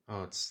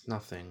 oh, it's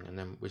nothing, and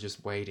then we're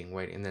just waiting,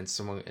 and then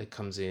someone it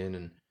comes in,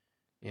 and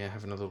yeah,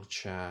 having a little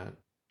chat.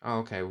 Oh,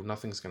 okay, well,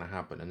 nothing's gonna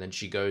happen, and then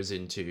she goes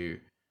into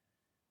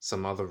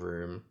some other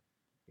room.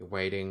 You're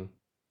waiting.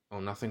 Oh,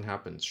 nothing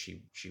happens.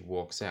 She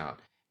walks out,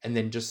 and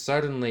then just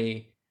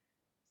suddenly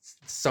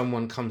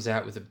someone comes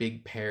out with a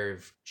big pair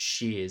of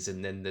shears,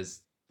 and then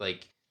there's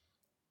like,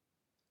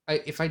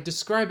 if I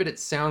describe it, it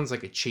sounds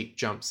like a cheap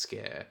jump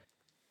scare,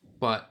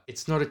 but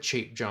it's not a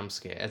cheap jump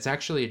scare. It's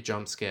actually a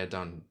jump scare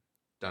done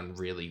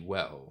really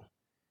well.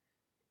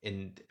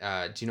 And do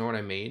you know what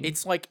I mean?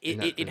 It's like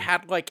And it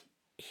had like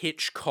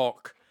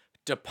Hitchcock,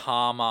 De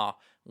Palma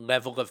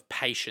level of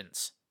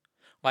patience.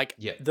 Like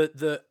yeah,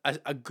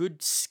 a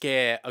good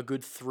scare, a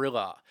good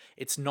thriller.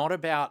 It's not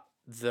about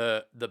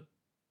the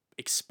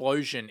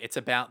explosion, it's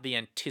about the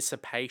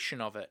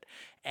anticipation of it.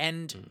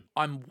 And mm,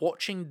 I'm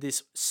watching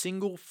this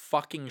single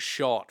fucking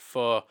shot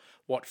for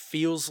what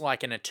feels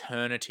like an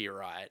eternity,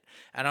 right?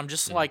 And I'm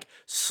just mm, like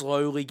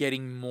slowly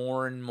getting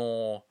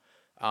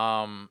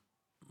um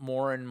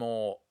more and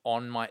more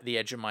on my the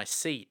edge of my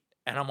seat.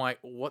 And I'm like,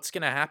 what's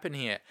gonna happen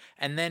here?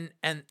 And then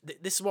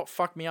this is what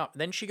fucked me up.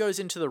 Then she goes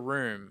into the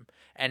room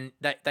and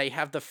they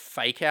have the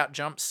fake out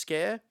jump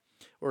scare.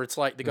 Or it's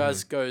like the Mm-hmm.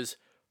 guys goes,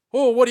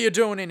 "Oh, what are you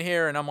doing in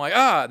here?" And I'm like,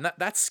 and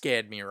that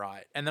scared me,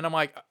 right? And then I'm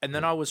like, and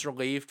then I was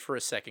relieved for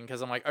a second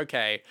because I'm like,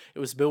 okay, it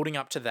was building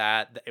up to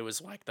that. It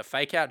was like the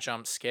fake out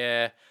jump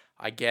scare.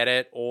 I get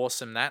it.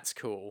 Awesome. That's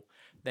cool.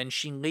 Then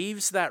she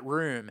leaves that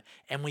room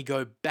and we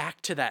go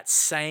back to that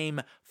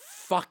same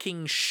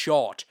fucking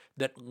shot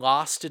that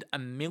lasted a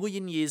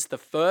million years the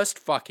first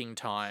fucking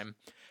time.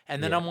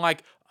 And then Yeah. I'm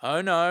like,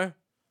 oh no.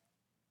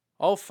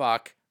 Oh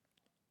fuck.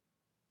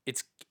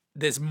 It's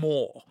there's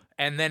more.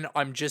 And then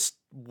I'm just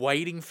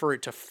waiting for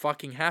it to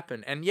fucking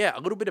happen. And yeah,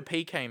 a little bit of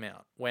pee came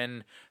out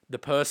when the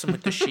person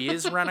with the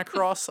shears ran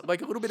across.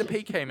 Like a little bit of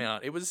pee came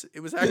out. It was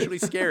actually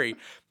scary.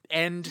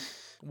 And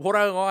what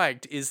I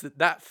liked is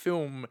that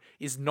film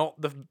is not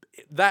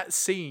that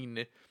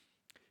scene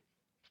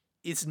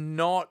is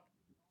not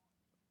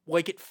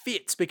like it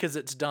fits because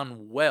it's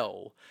done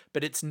well,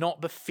 but it's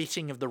not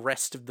befitting of the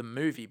rest of the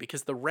movie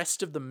because the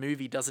rest of the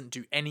movie doesn't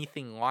do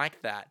anything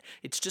like that.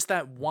 It's just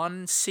that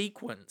one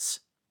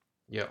sequence.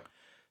 Yep.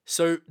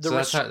 So So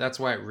that's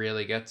why it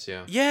really gets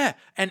you. yeah,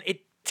 and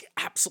it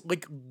absolutely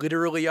like,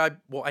 literally I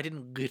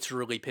didn't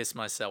literally piss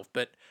myself,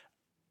 but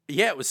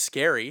yeah, it was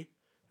scary.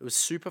 It was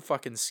super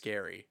fucking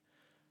scary.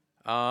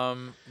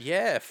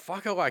 Yeah,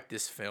 fuck I like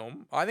this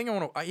film. I think I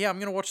want to I'm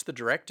going to watch the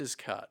director's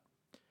cut.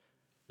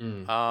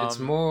 It's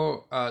Um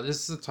more.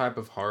 This is the type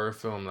of horror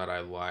film that I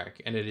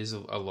like, and it is a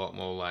lot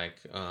more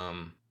like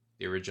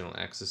the original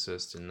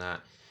Exorcist in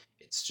that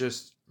it's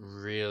just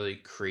really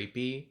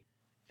creepy,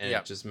 and yeah.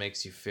 it just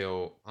makes you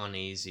feel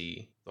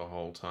uneasy the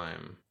whole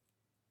time.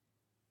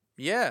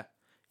 Yeah.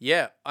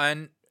 Yeah,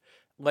 and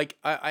like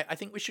I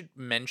think we should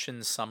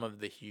mention some of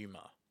the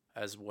humor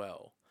as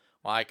well.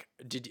 Like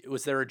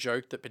was there a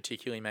joke that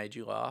particularly made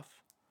you laugh?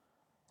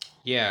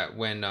 Yeah,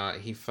 when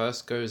he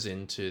first goes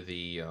into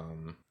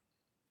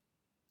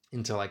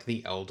like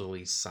the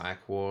elderly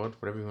psych ward,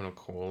 whatever you want to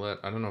call it.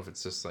 I don't know if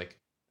it's just like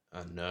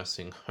a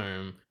nursing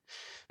home.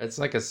 It's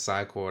like a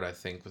psych ward, I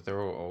think, but they're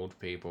all old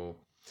people.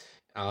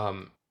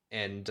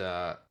 And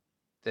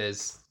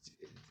there's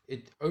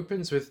it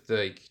opens with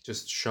like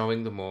just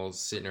showing them all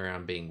sitting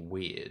around being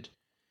weird.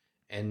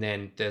 And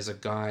then there's a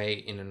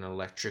guy in an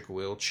electric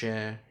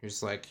wheelchair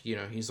who's like,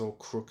 he's all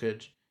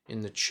crooked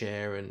in the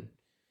chair, and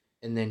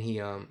then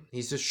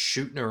he's just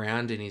shooting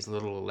around in his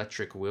little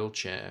electric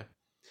wheelchair,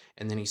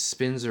 and then he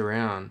spins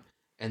around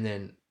and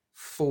then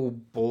full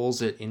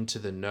balls it into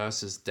the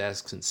nurse's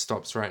desk and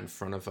stops right in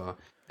front of her,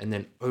 and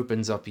then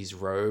opens up his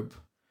robe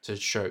to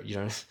show,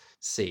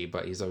 see,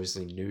 but he's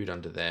obviously nude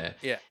under there.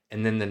 Yeah.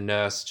 And then the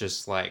nurse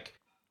just like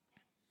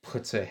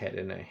puts her head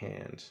in her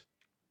hand.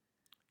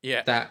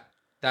 Yeah.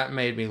 That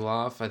made me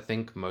laugh, I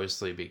think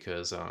mostly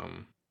because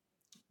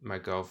my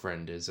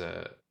girlfriend is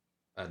a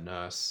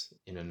nurse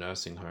in a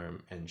nursing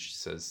home, and she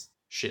says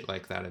shit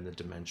like that in the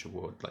dementia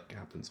ward like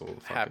happens all the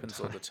fucking Happens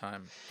all time. the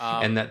time.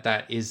 And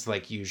that is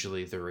like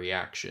usually the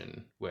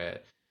reaction where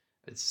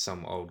it's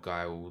some old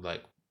guy will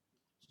like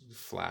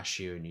flash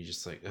you and you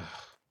just like, ugh.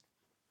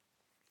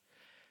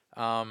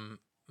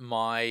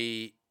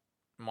 My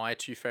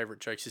two favorite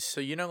jokes is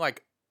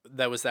like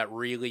there was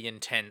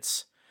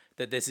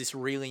there's this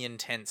really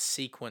intense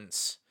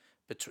sequence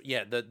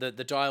between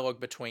the dialogue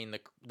between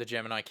the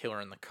Gemini killer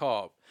and the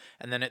cop,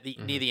 and then at the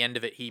near Mhm. the end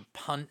of it he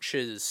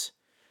punches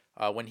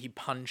when he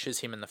punches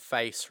him in the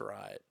face,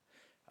 right?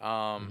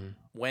 Mhm.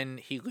 When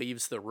he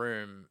leaves the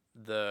room,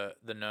 the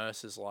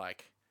nurse is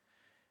like,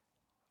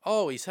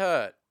 "Oh, he's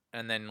hurt."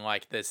 And then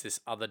like there's this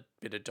other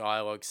bit of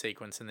dialogue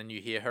sequence, and then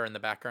you hear her in the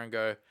background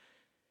go,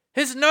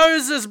 "His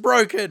nose is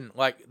broken."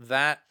 Like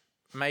that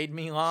made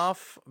me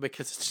laugh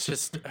because it's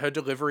just her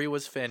delivery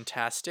was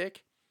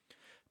fantastic.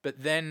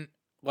 But then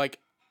like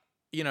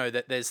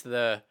that there's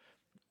the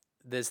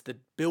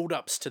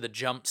build-ups to the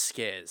jump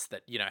scares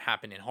that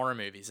happen in horror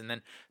movies, and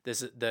then there's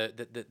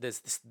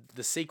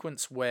the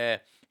sequence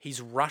where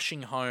he's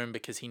rushing home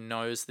because he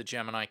knows the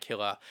Gemini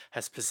killer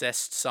has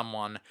possessed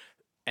someone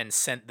and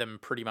sent them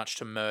pretty much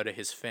to murder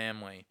his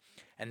family,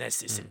 and there's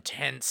this Mm.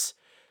 intense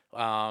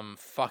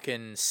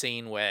fucking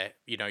scene where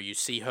you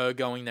see her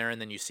going there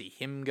and then you see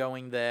him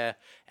going there,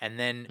 and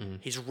then Mm.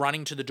 he's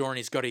running to the door and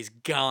he's got his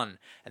gun,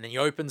 and then he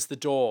opens the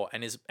door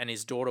and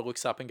his daughter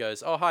looks up and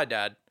goes, "Oh, hi,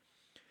 Dad."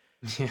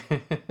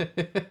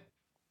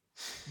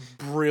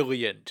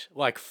 Brilliant.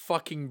 Like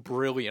fucking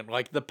brilliant.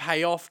 Like the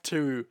payoff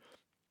to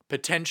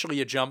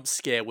potentially a jump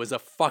scare was a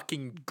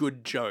fucking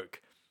good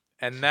joke.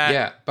 And that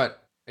Yeah,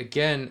 but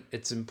again,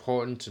 it's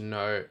important to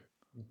know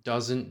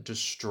doesn't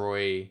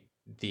destroy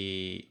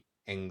the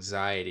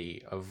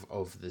anxiety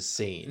of the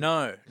scene,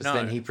 no, because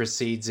then no. he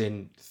proceeds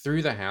in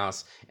through the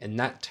house and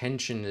that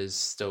tension is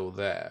still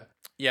there,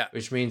 Yeah.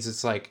 which means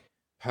it's like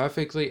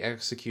perfectly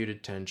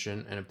executed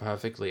tension and a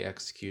perfectly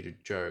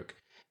executed joke.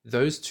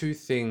 Those two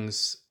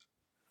things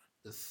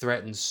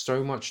threaten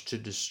so much to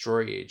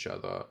destroy each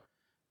other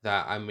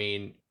that, I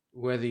mean,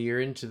 whether you're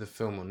into the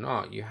film or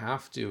not, you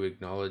have to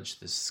acknowledge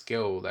the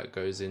skill that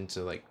goes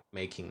into like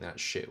making that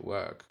shit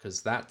work,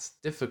 because that's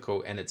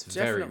difficult and it's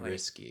very Definitely.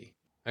 risky.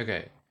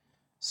 Okay,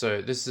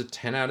 so this is a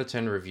 10 out of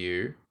 10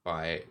 review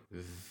by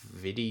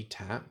Vidi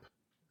Tap.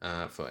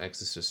 for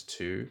Exorcist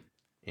 2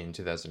 in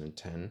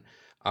 2010.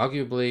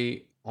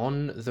 Arguably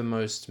on the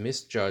most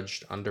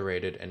misjudged,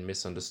 underrated, and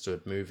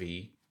misunderstood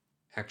movie,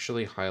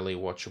 actually highly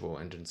watchable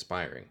and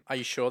inspiring. Are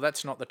you sure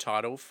that's not the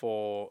title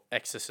for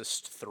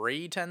Exorcist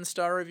 3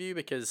 10-star review?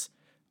 Because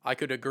I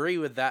could agree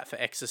with that for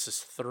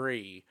Exorcist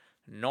 3,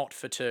 not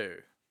for 2.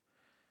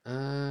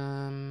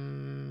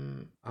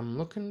 I'm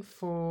looking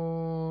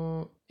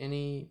for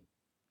any.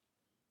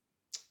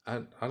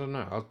 I don't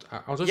know.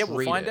 I'll Yeah, just we'll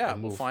read find it out.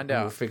 and We'll find we'll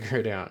out. figure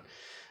it out.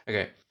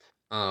 Okay.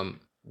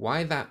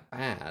 Why that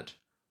bad?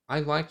 I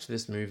liked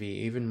this movie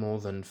even more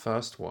than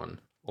first one,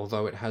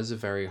 although it has a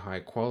very high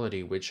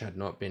quality which had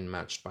not been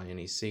matched by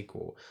any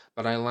sequel.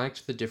 But I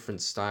liked the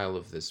different style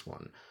of this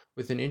one,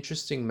 with an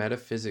interesting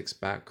metaphysics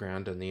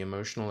background and the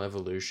emotional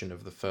evolution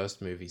of the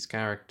first movie's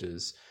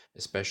characters,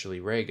 especially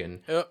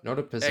Reagan, Oh, not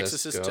a possessed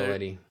Exorcist girl 2.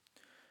 any.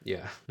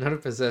 Yeah, not a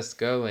possessed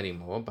girl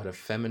anymore, but a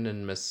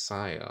feminine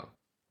messiah.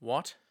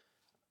 What?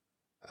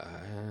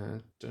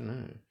 I don't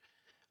know.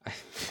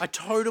 I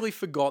totally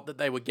forgot that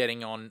they were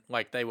getting on,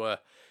 like, they were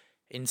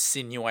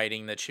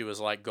insinuating that she was,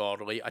 like,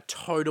 godly. I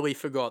totally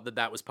forgot that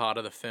that was part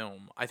of the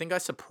film. I think I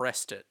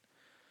suppressed it.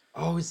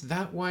 Oh, is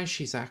that why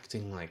she's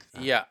acting like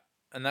that? Yeah,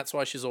 and that's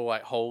why she's all,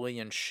 like, holy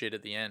and shit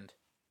at the end.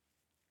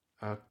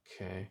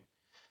 Okay.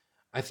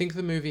 I think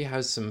the movie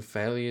has some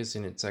failures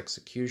in its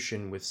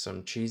execution with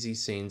some cheesy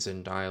scenes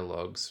and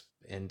dialogues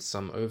and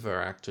some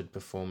overacted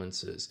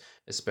performances,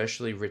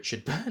 especially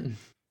Richard Burton.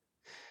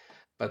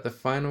 But the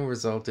final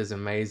result is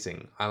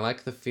amazing. I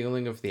like the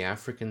feeling of the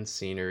African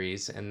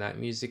sceneries and that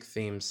music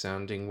theme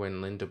sounding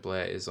when Linda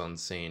Blair is on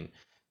scene.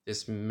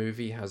 This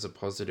movie has a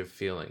positive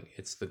feeling.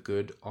 It's the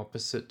good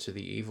opposite to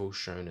the evil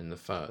shown in the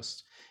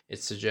first.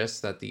 It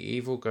suggests that the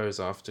evil goes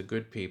after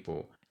good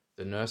people.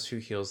 The nurse who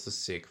heals the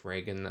sick,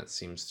 Reagan, that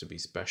seems to be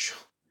special.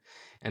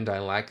 And I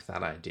like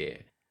that idea.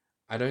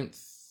 I don't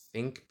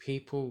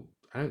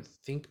I don't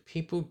think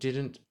people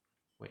didn't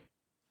wait.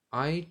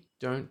 I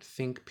don't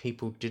think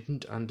people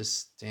didn't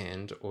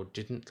understand or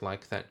didn't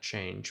like that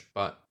change,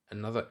 but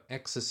another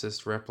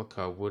Exorcist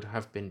replica would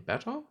have been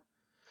better?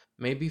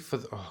 Maybe for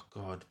the, oh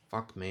god,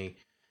 fuck me.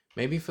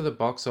 Maybe for the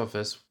box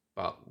office,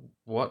 but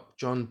what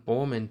John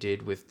Borman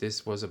did with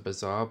this was a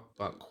bizarre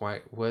but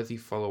quite worthy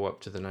follow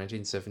up to the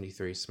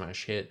 1973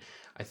 smash hit.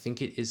 I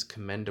think it is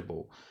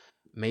commendable.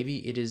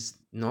 Maybe it is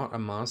not a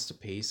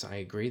masterpiece. I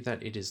agree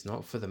that it is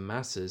not for the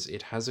masses.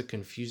 It has a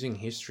confusing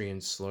history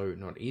and slow,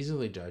 not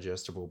easily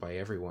digestible by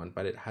everyone,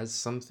 but it has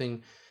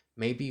something.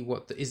 Maybe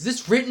what the, is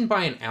this written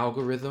by an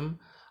algorithm?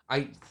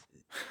 I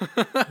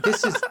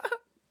this is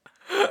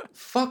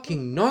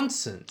fucking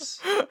nonsense.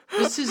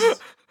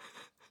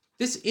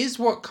 This is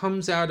what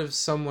comes out of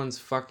someone's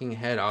fucking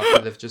head after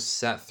they've just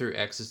sat through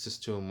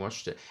Exorcist 2 and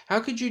watched it. How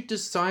could you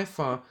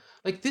decipher?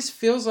 Like, this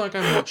feels like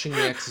I'm watching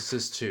The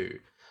Exorcist 2.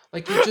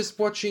 Like, you're just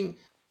watching.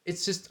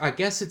 It's just, I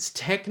guess it's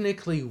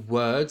technically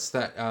words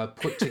that are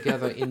put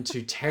together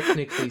into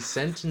technically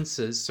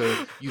sentences,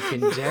 so you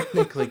can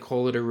technically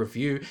call it a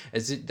review,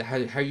 as it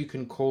how you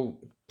can call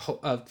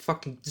a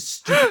fucking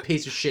stupid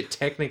piece of shit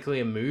technically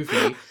a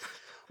movie.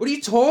 What are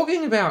you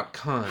talking about,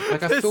 cunt?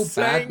 Like, I They're feel bad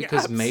saying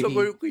because maybe.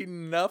 absolutely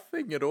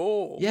nothing at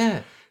all.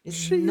 Yeah, it's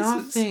Jesus.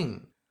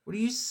 nothing. What are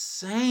you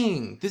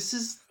saying? This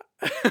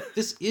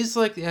is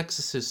like The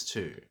Exorcist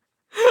 2.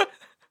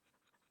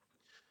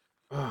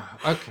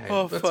 Okay,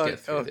 Oh, let's fuck. get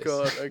through Oh, this.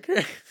 God.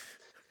 Okay.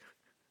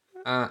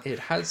 It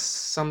has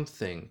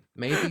something.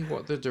 Maybe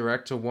what the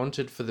director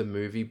wanted for the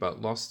movie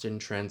but lost in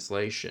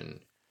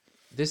translation.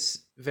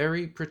 This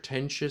very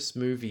pretentious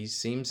movie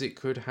seems it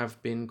could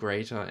have been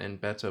greater and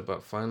better,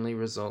 but finally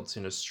results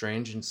in a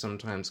strange and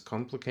sometimes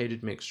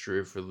complicated mixture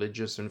of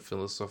religious and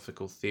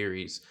philosophical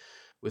theories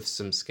with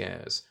some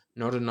scares,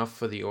 not enough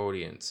for the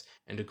audience,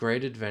 and a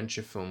great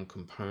adventure film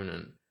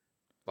component.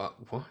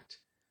 But what?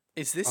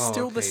 Is this Oh,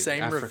 still the okay,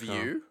 same Africa.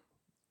 review?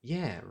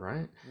 Yeah,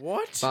 right?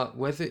 What?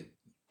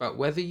 But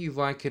whether you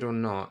like it or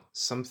not,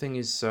 something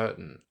is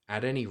certain.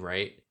 At any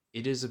rate,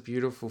 it is a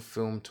beautiful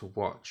film to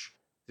watch,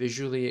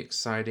 visually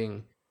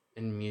exciting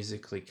and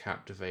musically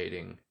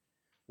captivating.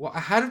 Well, I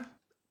have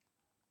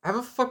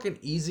a fucking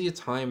easier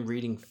time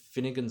reading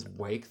Finnegan's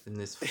Wake than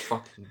this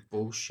fucking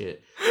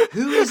bullshit.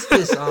 Who is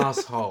this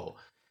asshole?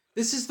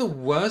 This is the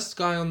worst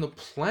guy on the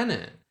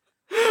planet.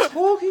 What are you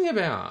talking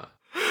about?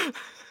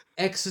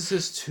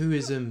 Exorcist 2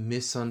 is a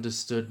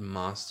misunderstood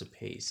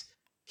masterpiece.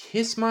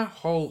 Kiss my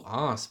whole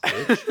ass,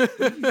 bitch.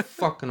 What are you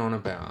fucking on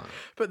about?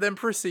 But then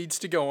proceeds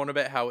to go on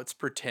about how it's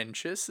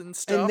pretentious and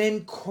stuff. And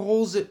then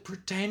calls it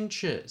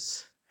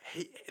pretentious.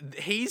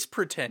 He's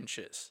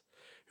pretentious.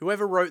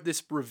 Whoever wrote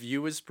this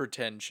review is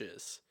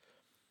pretentious.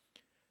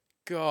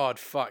 God,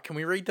 fuck. Can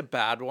we read the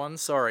bad one?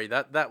 Sorry,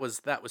 that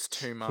was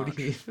too much. What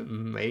do you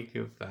even make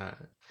of that?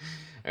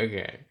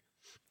 Okay.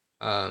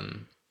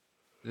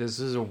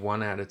 This is a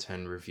 1 out of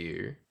 10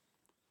 review.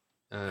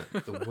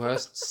 The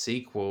worst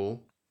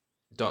sequel ...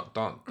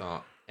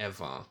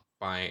 ever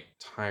by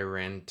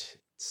Tyrant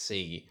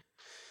C.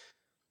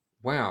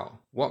 Wow,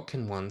 what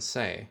can one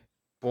say?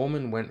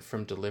 Borman went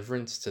from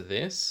Deliverance to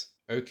this?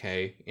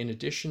 Okay, in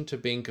addition to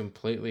being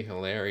completely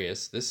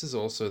hilarious, this is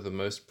also the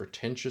most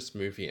pretentious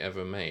movie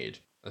ever made,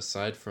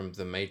 aside from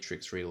The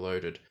Matrix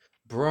Reloaded.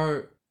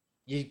 Bro,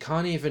 you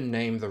can't even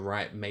name the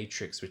right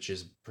Matrix, which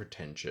is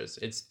pretentious.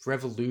 It's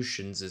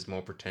Revolutions is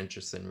more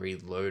pretentious than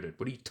Reloaded.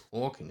 What are you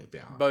talking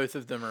about? Both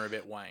of them are a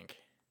bit wank.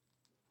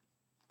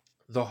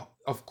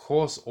 Of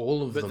course,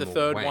 all of But the them are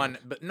third one, wank.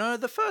 but no,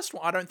 the first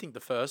one, I don't think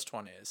the first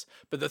one is.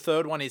 But the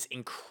third one is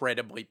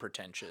incredibly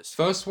pretentious.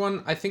 First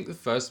one, I think the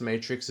first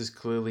Matrix is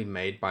clearly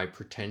made by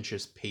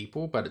pretentious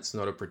people, but it's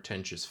not a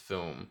pretentious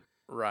film.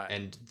 Right.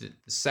 And the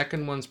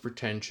second one's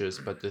pretentious,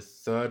 but the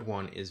third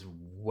one is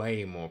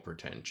way more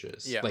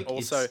pretentious. Yeah. Like,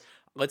 Also, it's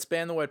let's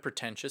ban the word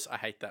pretentious. I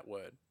hate that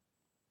word.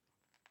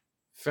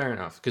 fair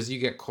enough, because you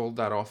get called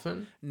that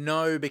often.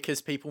 No,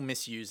 because people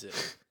misuse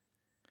it.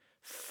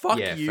 Fuck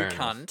Yeah, you, fair enough.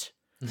 cunt.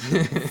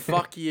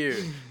 Fuck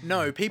you.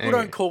 No, people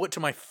don't Okay. call it to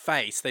my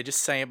face. They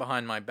just say it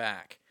behind my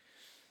back.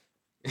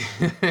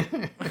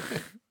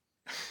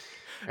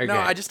 No, Okay,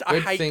 I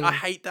good hate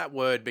thing. that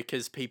word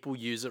because people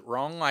use it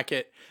wrong.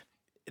 Like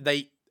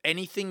they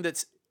anything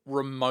that's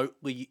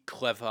remotely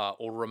clever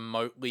or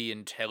remotely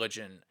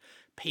intelligent,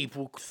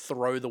 people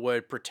throw the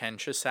word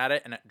pretentious at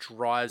it and it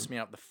drives me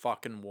up the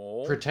fucking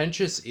wall.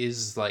 Pretentious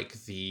is like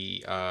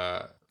the,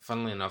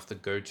 funnily enough, the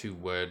go-to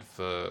word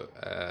for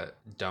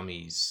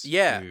dummies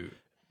Yeah. who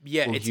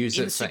Yeah, will it's use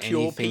it for insecure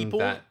anything people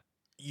that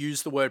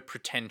use the word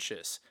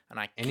pretentious and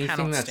I anything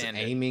cannot that's stand it.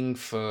 aiming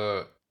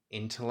for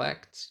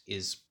intellect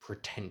is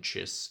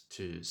pretentious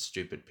to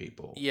stupid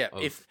people. Yeah,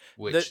 Of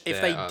which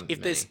there are if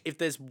many.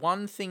 there's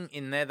one thing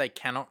in there they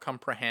cannot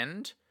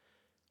comprehend,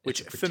 It's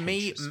which a for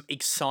me pretentious.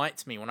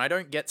 excites me when I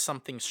don't get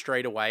something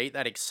straight away.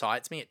 That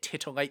excites me. It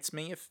titillates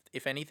me,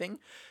 if anything.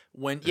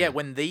 Mm.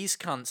 When these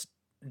cunts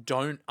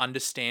don't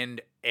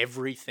understand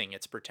everything,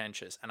 it's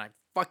pretentious, and I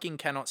fucking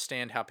cannot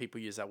stand how people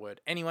use that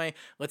word. Anyway,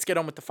 let's get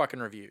on with the fucking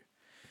review.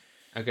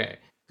 Okay.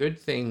 Good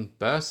thing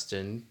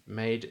Burston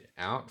made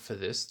out for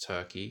this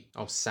turkey.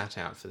 Oh, sat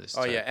out for this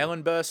Oh yeah, turkey.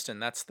 Ellen Burstyn,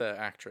 that's the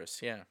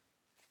actress. Yeah.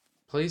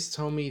 Please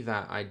tell me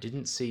that I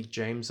didn't see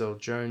James L.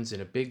 Jones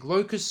in a big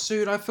locust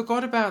suit. I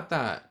forgot about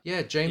that.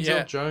 Yeah, James L.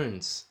 Yeah.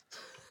 Jones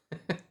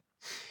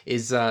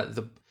is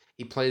the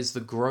he plays the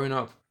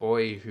grown-up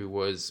boy who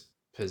was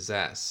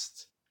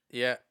possessed,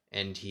 Yeah.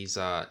 and he's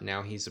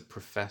now he's a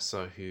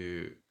professor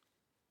who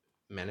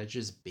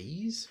manages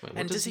bees. Wait, what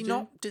And does does he he do?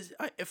 not?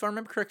 If I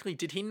remember correctly,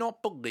 did he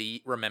not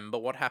remember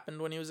what happened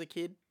when he was a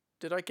kid?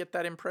 Did I get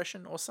that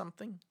impression or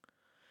something?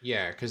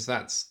 Yeah, because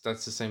that's the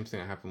same thing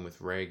that happened with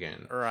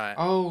Reagan. Right.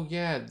 Oh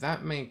yeah,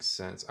 that makes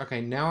sense.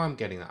 Okay, now I'm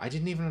getting that. I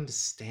didn't even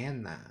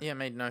understand that. Yeah,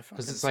 made no Because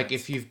fucking it's like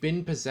sense. if you've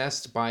been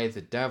possessed by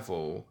the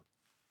devil,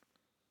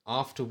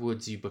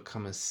 afterwards you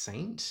become a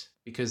saint.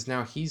 Because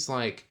now he's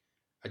like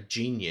a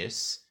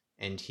genius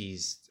and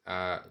he's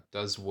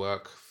does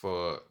work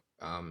for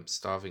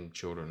starving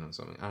children or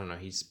something. I don't know.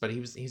 He's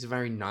a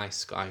very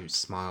nice guy who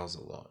smiles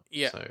a lot.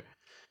 Yeah. So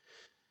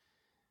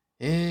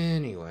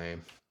anyway,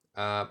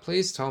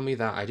 please tell me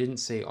that I didn't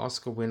see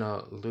Oscar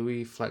winner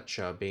Louis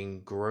Fletcher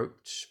being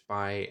groped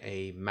by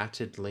a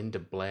matted Linda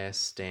Blair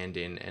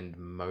stand-in and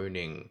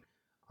moaning.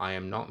 I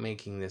am not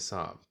making this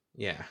up.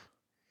 Yeah.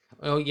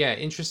 Oh yeah,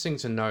 interesting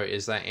to note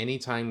is that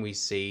anytime we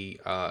see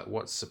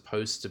what's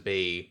supposed to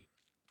be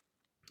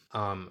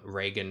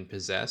Reagan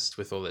possessed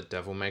with all that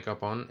devil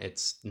makeup on,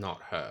 it's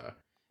not her.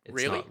 It's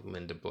Really? not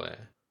Linda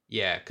Blair.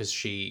 Yeah, because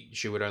she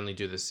would only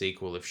do the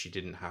sequel if she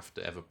didn't have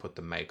to ever put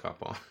the makeup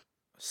on.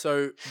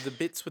 So the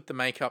bits with the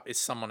makeup is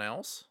someone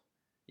else?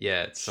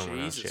 Yeah, it's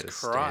someone else she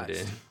Jesus had to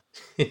stand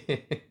Christ.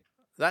 in.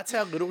 That's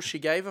how little she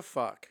gave a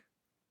fuck.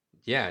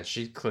 Yeah,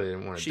 she clearly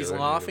didn't want to She's do it. Didn't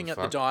give a laughing at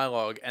the fuck.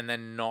 dialogue and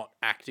then not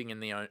acting in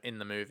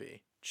the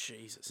movie.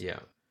 Jesus. Yeah.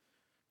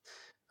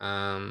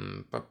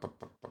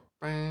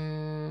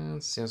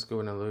 Sounds good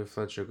when a Louis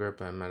Fletcher group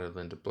by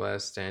Linda Blair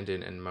stand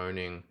in and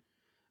moaning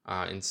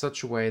in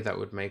such a way that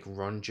would make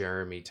Ron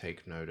Jeremy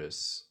take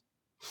notice.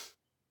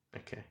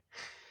 Okay.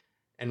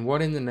 And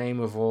what in the name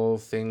of all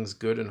things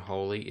good and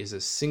holy is a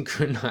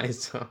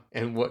synchronizer?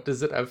 And what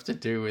does it have to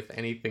do with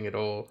anything at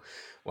all?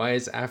 Why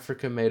is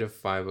Africa made of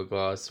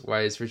fiberglass?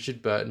 Why is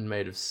Richard Burton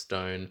made of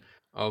stone?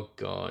 Oh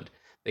god.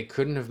 They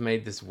couldn't have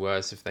made this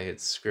worse if they had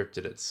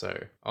scripted it so.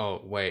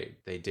 Oh,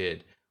 wait, they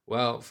did.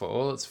 Well, for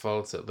all its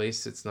faults, at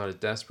least it's not a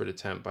desperate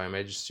attempt by a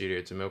major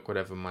studio to milk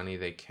whatever money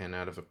they can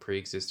out of a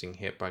pre-existing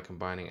hit by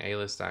combining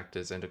A-list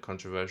actors and a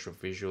controversial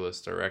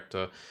visualist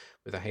director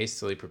with a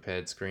hastily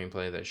prepared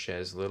screenplay that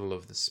shares little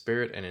of the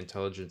spirit and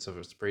intelligence of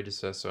its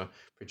predecessor,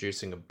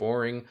 producing a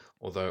boring,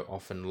 although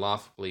often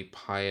laughably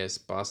pious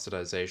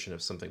bastardization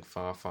of something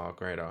far, far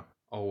greater.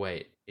 Oh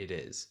wait, it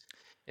is.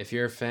 If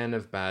you're a fan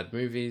of bad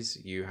movies,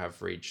 you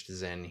have reached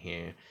Zen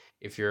here.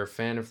 If you're a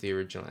fan of the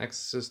original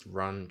Exorcist,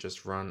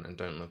 just run and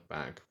don't look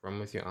back. Run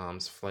with your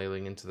arms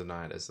flailing into the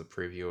night as the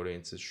preview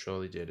audiences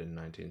surely did in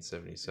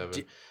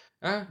 1977.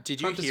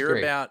 Did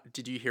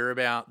you hear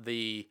about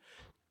the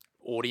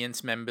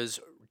audience members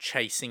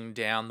chasing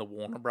down the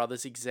Warner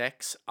Brothers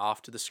execs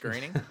after the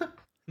screening?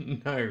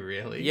 No,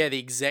 really? Yeah, the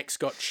execs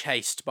got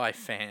chased by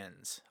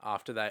fans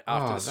after the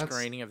Oh, that's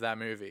screening of that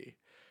movie.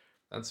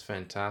 that's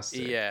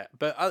fantastic. Yeah,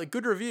 but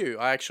good review.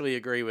 I actually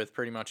agree with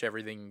pretty much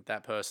everything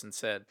that person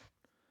said.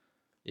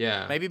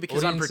 Yeah. Maybe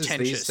because I'm Audiences these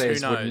pretentious. Who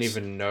days wouldn't knows?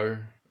 even know.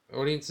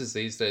 Audiences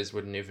these days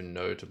wouldn't even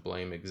know to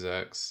blame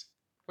execs.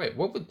 Wait,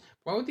 why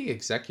would the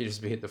executives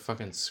be at the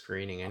fucking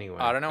screening I anyway?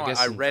 don't know.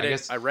 I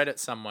read it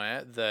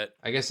somewhere that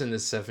I guess in the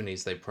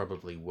 70s they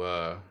probably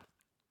were.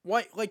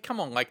 wait, like, come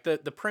on, like the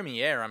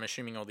premiere. I'm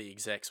assuming all the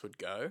execs would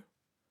go.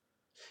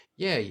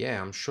 Yeah,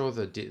 yeah, I'm sure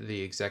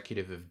the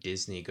executive of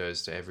Disney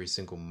goes to every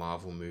single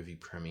Marvel movie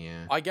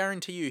premiere. I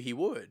guarantee you he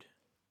would.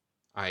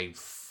 I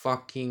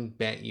fucking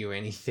bet you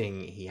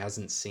anything he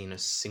hasn't seen a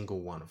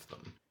single one of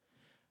them.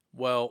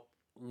 Well,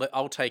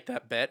 I'll take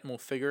that bet and we'll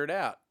figure it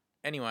out. All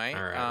Anyway,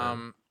 right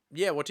then.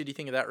 yeah. What did you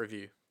think of that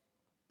review?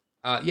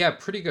 Yeah,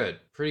 pretty good,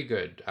 pretty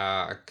good.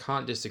 I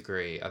can't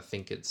disagree. I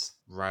think it's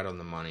right on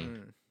the money.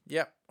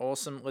 Yep,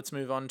 awesome. Let's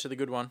move on to the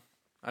good one.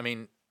 I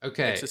mean,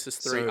 Okay,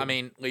 Exorcist 3. I so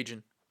mean,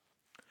 Legion.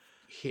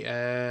 he,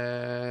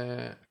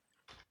 I'll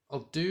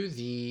do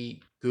the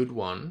good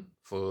one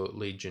for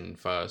Legion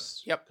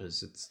first Yep.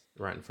 because it's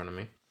right in front of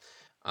me.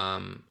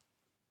 Um,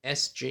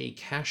 SG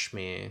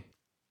Kashmir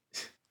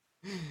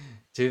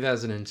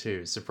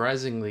 2002.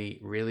 Surprisingly,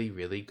 really,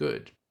 really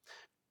good.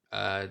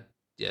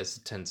 Yes,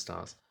 10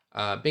 stars.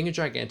 Being a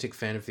gigantic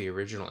fan of the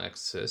original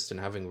Exorcist and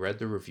having read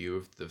the review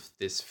of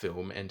this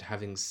film and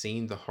having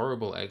seen the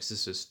horrible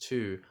Exorcist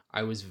 2,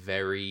 I was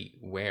very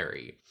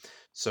wary.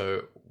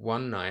 So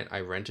one night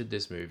I rented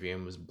this movie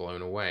and was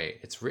blown away.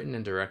 It's written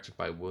and directed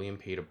by William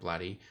Peter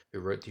Blatty, who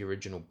wrote the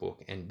original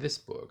book and this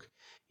book.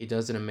 He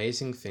does an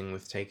amazing thing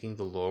with taking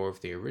the lore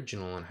of the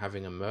original and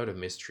having a murder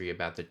mystery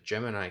about the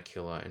Gemini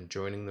killer and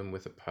joining them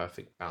with a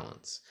perfect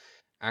balance.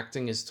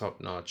 Acting is top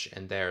notch,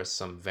 and there are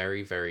some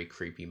very, very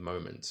creepy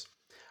moments.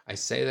 I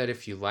say that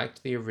if you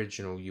liked the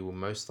original, you will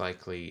most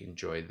likely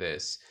enjoy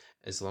this,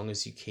 as long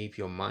as you keep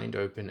your mind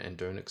open and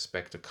don't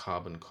expect a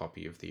carbon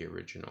copy of the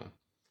original.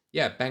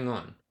 Yeah, bang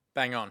on.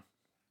 Bang on.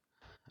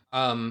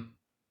 Um,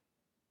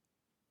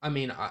 I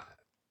mean,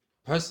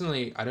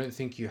 personally, I don't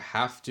think you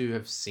have to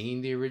have seen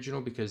the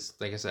original because,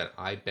 like I said,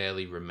 I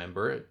barely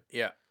remember it.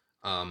 Yeah.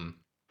 Um,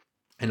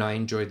 and I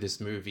enjoyed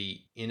this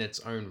movie in its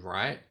own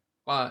right,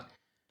 but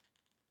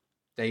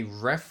they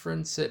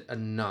reference it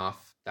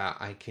enough that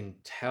I can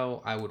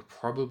tell I would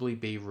probably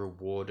be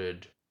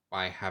rewarded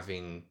by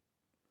having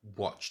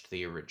watched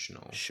the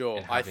original Sure.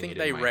 and I having think it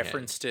in they my head.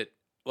 referenced it,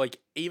 like,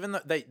 even though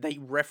they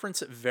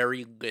reference it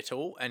very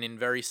little and in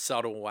very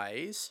subtle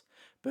ways,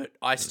 but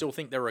I Mm. still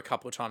think there were a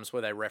couple of times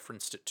where they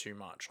referenced it too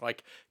much.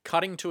 Like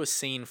cutting to a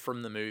scene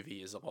from the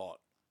movie is a lot.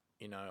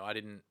 I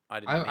didn't I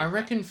need that.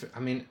 reckon, I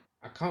mean,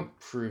 I can't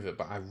prove it,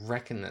 but I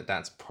reckon that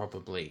that's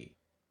probably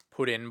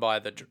Put in by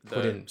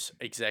put in.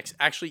 execs.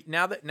 Actually,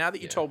 now that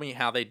you Yeah. told me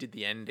how they did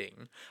the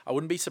ending, I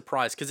wouldn't be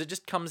surprised because it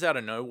just comes out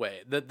of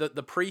nowhere.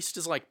 The priest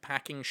is like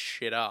packing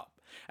shit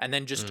up, and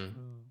then just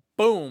Mm.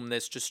 boom,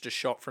 there's just a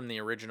shot from the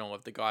original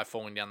of the guy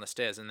falling down the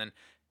stairs, and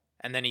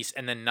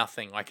then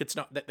nothing. Like it's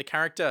not that the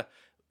character.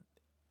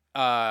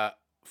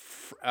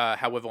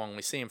 However long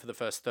we see him for the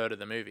first third of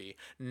the movie,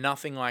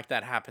 nothing like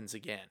that happens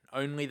again.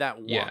 Only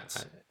that Yeah,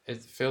 once.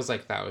 it feels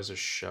like that was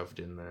just shoved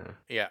in there.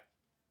 Yeah,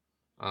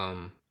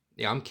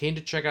 Yeah, I'm keen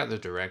to check out the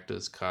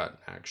director's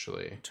cut,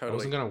 actually. I totally.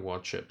 wasn't gonna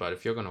watch it, but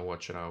if you're gonna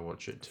watch it, I'll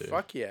watch it too.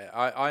 Fuck yeah.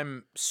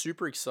 I'm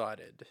super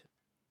excited.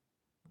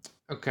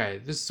 Okay,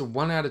 this is a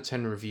 1 out of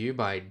 10 review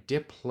by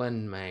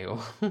Diplen Mail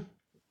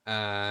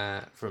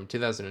from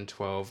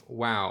 2012.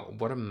 Wow,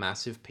 what a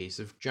massive piece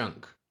of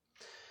junk.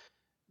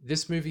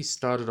 This movie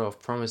started off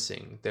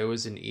promising. There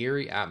was an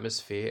eerie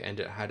atmosphere and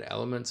it had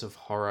elements of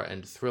horror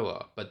and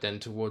thriller, but then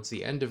towards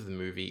the end of the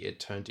movie, it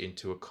turned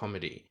into a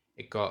comedy.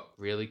 It got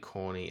really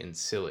corny and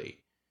silly.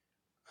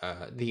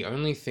 The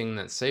only thing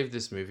that saved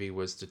this movie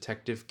was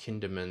Detective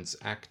Kinderman's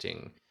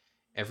acting.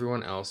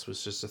 Everyone else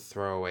was just a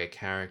throwaway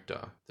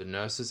character. The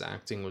nurse's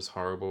acting was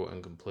horrible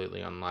and completely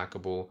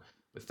unlikable.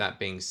 With that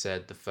being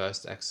said, the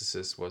first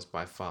Exorcist was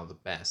by far the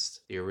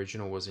best. The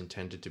original was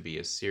intended to be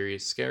a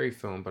serious, scary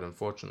film, but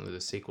unfortunately, the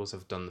sequels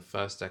have done the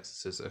first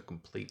Exorcist a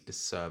complete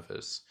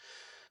disservice.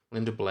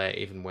 Linda Blair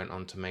even went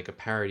on to make a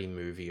parody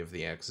movie of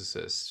The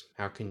Exorcist.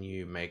 How can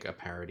you make a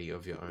parody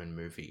of your own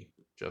movie?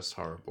 Just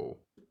horrible.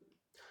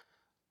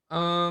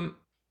 Um,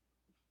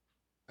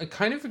 I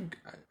kind of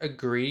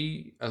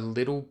agree a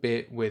little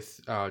bit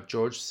with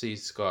George C.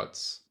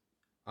 Scott's.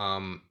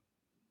 Um,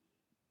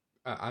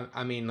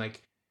 I mean,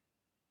 like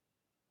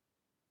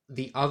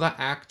the other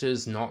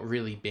actors not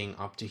really being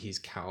up to his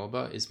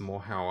caliber is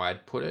more how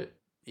I'd put it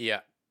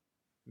Yeah.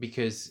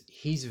 because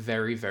he's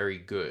very, very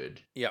good.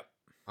 Yep.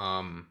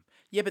 Um,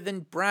 Yeah, but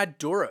then Brad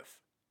Dourif,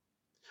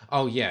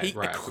 oh yeah, he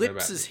right. I forgot about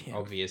eclipses him.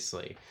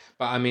 obviously,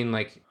 but I mean,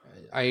 like,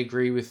 I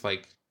agree with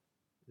like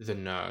the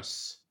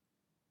nurse.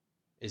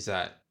 Is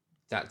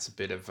that's a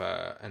bit of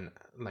an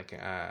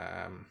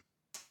average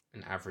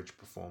None of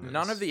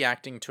performance. the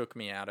acting took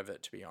me out of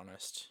it, to be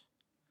honest.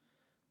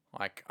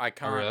 Like I Oh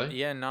can't. really?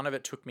 Yeah, none of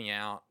it took me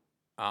out.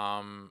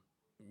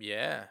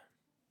 Yeah.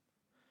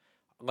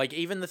 like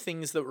even the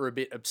things that were a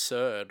bit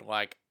absurd,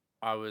 like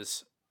I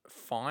was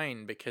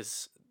fine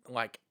because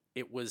like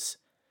it was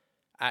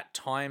at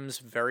times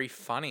very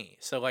funny.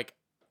 So like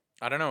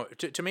I don't know.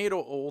 To me,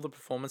 all the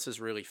performances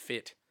really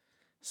fit.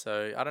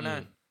 So I don't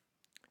know. Mm.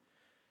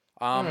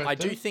 All right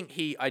then.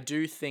 I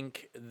do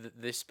think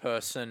this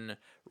person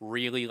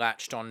really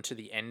latched on to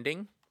the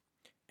ending,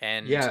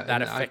 and Yeah,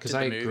 that and because affected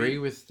I the agree movie.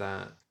 with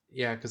that.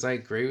 Yeah, because I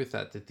agree with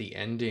that. That the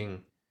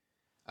ending,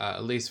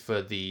 at least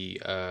for the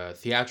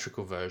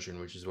theatrical version,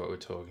 which is what we're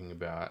talking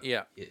about,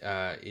 Yeah,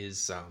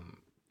 is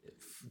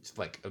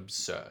like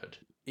absurd.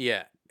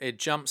 yeah. It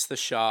jumps the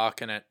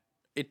shark, and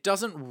it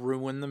doesn't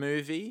ruin the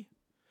movie,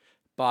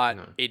 but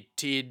No. it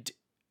did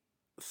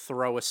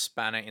throw a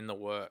spanner in the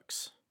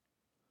works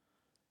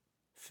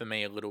for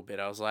me a little bit.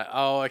 I was like,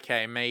 oh,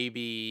 okay,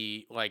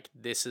 maybe like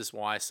this is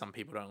why some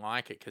people don't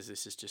like it because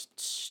this is just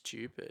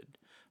stupid.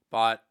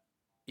 But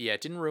yeah,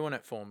 it didn't ruin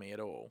it for me at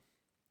all.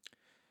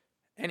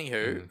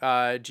 Anywho,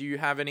 Mm. do you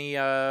have any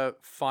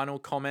final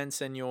comments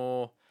and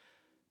your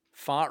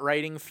fart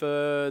rating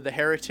for the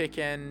Heretic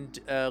and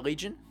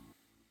Legion?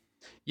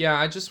 Yeah,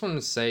 I just want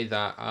to say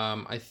that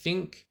I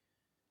think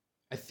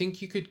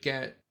you could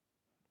get,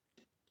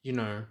 you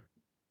know,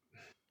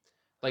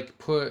 like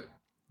put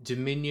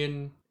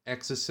Dominion,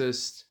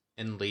 Exorcist,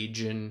 and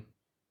Legion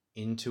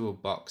into a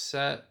box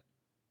set,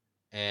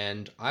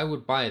 and I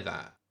would buy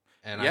that.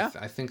 And Yeah,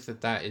 I think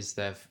that is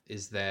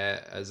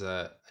there as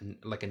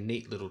like a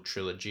neat little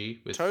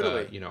trilogy with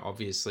totally.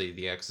 obviously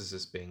The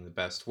Exorcist being the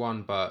best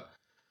one, but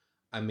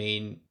I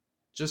mean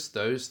just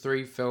those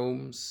three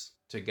films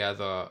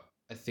together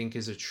I think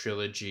is a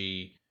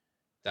trilogy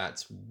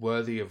that's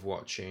worthy of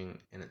watching,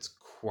 and it's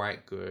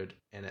quite good,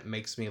 and it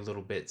makes me a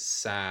little bit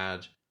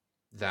sad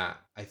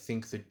that I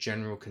think the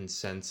general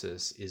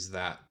consensus is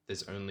that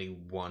there's only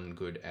one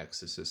good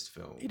Exorcist It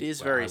film,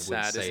 is where very I would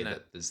sad, say isn't it?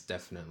 that there's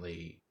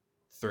definitely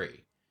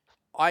three.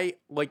 I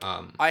like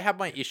um I have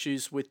my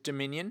issues with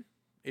Dominion,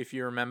 if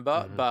you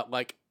remember, mhm, but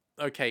like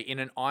okay, in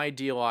an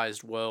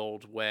idealized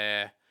world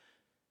where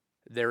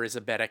there is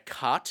a better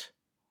cut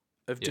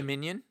of yeah.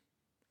 Dominion,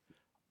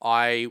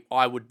 I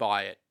would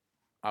buy it.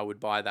 I would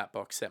buy that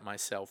box set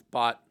myself,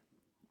 but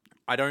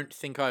I don't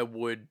think I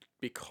would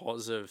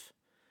because of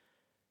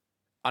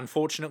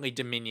unfortunately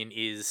Dominion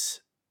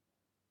is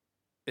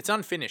it's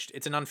unfinished.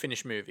 It's an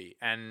unfinished movie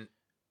and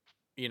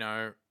you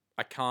know,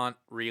 I can't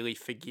really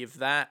forgive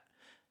that,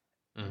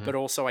 Hmm. but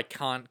also I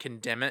can't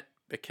condemn it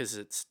because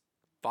it's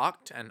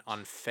fucked and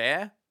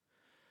unfair.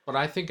 But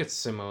I think it's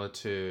similar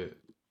to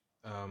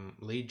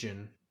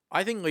Legion,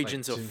 I think like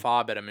Legion's a to.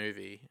 far better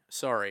movie.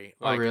 Sorry.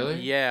 Oh Like really?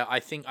 yeah, I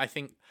think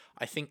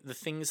the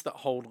things that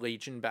hold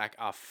Legion back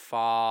are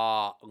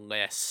far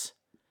less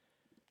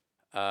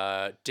See,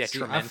 I feel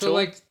detrimental.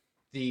 like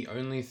the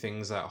only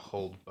things that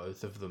hold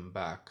both of them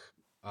back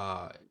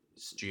are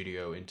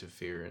studio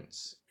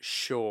interference,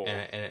 Sure.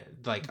 and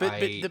like But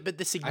the I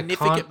can't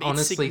significant it's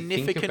honestly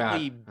think about.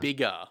 significantly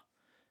bigger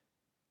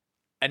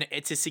and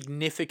it's a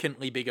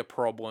significantly bigger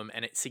problem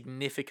and it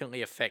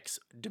significantly affects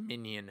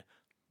Dominion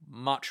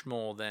much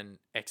more than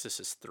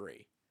Exorcist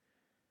 3.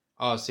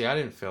 Oh, see, I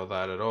didn't feel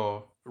that at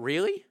all.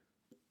 Really?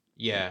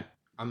 Yeah,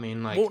 I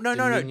mean, Well, like no.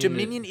 Dominion.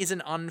 Dominion is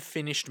an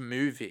unfinished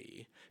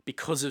movie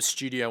because of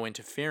studio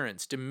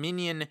interference.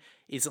 Dominion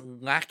is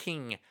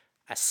lacking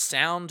a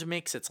sound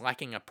mix, it's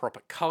lacking a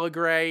proper color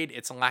grade,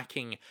 it's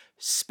lacking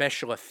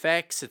special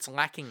effects, it's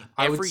lacking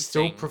I would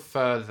still everything.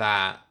 prefer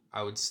that.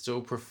 I would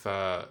still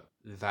prefer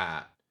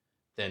that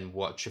than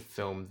watch a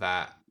film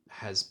that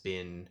has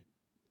been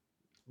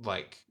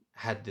like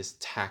had this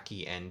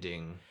tacky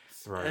ending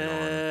thrown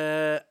on.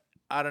 Uh,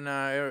 I don't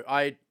know.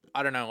 I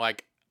don't know.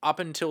 Like up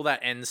until that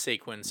end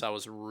sequence, I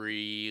was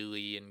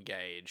really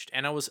engaged,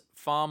 and I was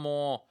far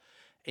more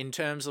in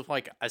terms of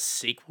like a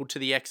sequel to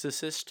The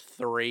Exorcist.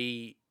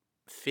 3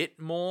 fit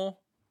more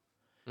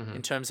in Hmm.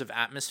 terms of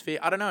atmosphere.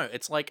 I don't know.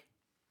 It's like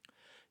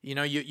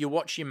you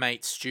watch your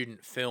mate's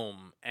student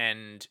film,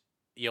 and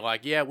you're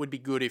like, yeah, it would be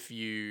good if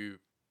you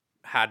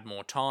had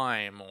more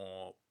time,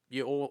 or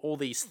you all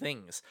these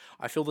things.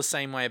 I feel the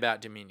same way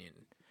about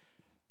Dominion.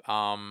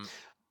 Um,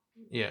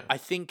 Yeah. I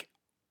think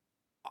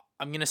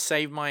I'm gonna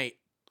save my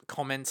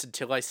comments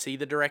until I see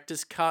the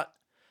director's cut.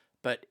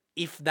 But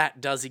if that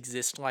does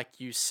exist, like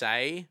you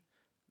say,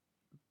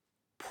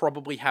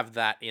 probably have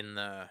that in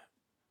the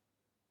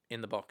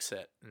box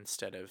set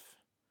instead of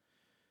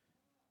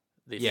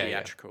the Yeah, yeah.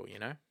 theatrical. You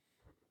know?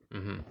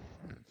 Hmm.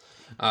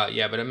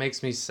 Yeah, but it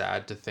makes me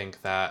sad to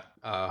think that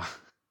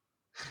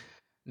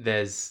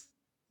there's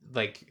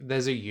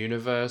there's a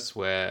universe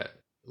where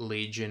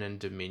Legion and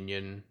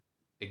Dominion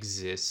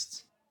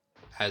exist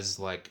as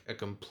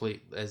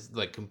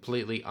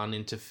completely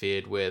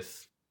uninterfered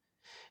with,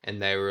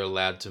 and they were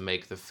allowed to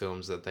make the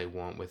films that they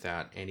want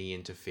without any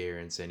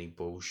interference, any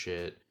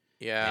bullshit.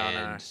 Yeah, I know.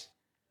 And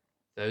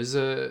those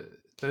are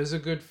those are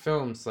good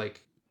films.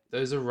 Like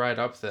those are right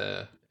up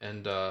there,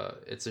 and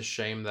it's a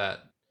shame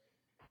that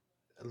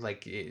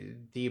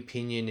the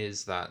opinion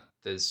is that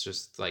there's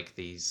just like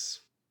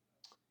these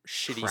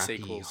shitty crappy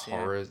sequels.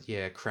 horror,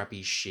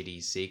 crappy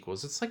shitty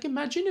sequels. It's like,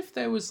 imagine if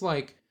there was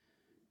like,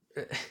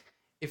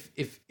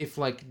 if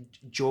like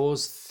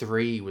Jaws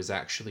 3 was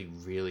actually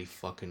really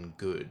fucking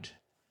good.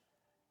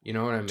 You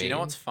know what I Do you know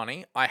mean? what's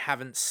funny? I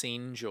haven't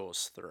seen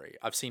Jaws 3.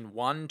 I've seen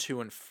 1, 2,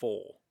 and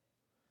 4.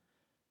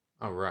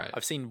 Oh right.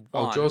 I've seen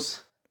Oh, 1.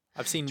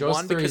 I've seen Jaws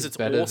 1 3 because is it's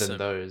better than awesome.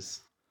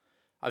 those.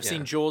 I've Yeah.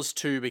 seen Jaws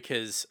 2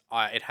 because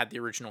it had the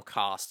original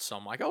cast, so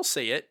I'm like, I'll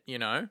see it, you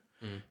know?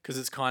 Mm. Because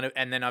it's kind of...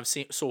 And then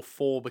saw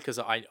 4 because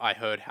I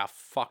heard how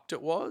fucked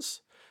it was.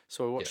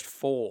 So I watched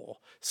 4.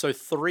 So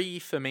 3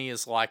 for me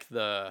is like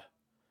the...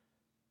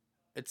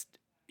 It's...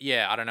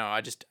 Yeah, I don't know.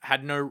 I just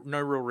had no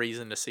real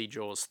reason to see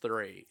Jaws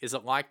 3. Is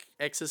it like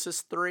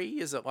Exorcist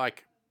 3? Is it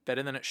like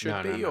better than it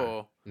should be,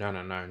 or... No,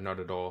 not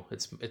at all.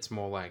 It's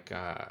more like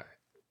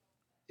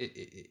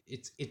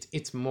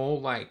it's more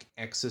like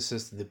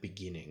Exorcist the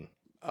beginning.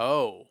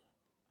 Oh,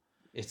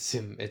 It's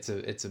a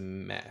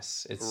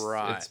mess.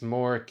 right. It's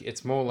more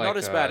Not like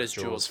as bad as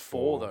Jaws Jaws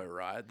 4 4. though,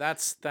 right?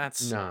 That's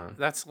No,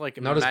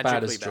 like not as bad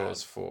magically as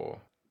Jaws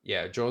 4.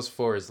 Yeah, Jaws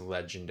 4 is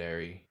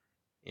legendary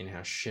in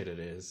how shit it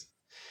is.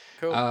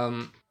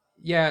 Cool.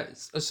 Yeah,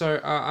 so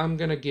I'm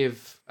gonna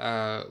give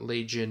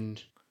Legion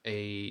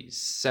a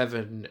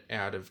 7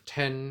 out of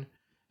 10.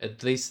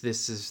 At least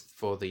this is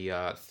for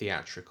the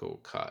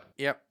theatrical cut.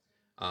 Yep.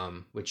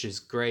 Which is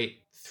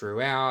great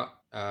throughout.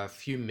 A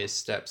few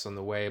missteps on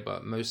the way,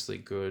 but mostly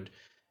good.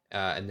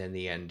 And then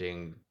the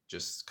ending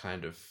just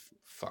kind of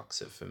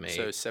fucks it for me.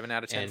 So 7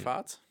 out of 10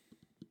 farts?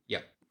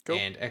 Yep. Cool.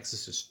 And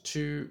Exorcist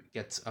 2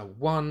 gets a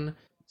 1.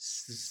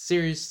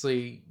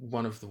 Seriously,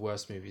 one of the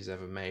worst movies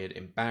ever made.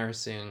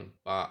 Embarrassing,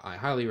 but I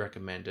highly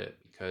recommend it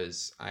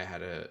because I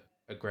had a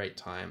great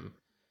time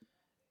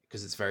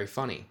because it's very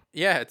funny.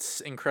 Yeah, it's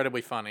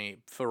incredibly funny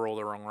for all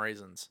the wrong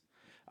reasons.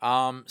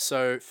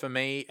 So for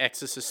me,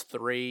 Exorcist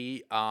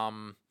 3,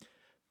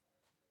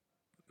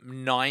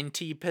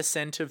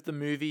 90% of the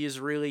movie is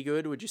really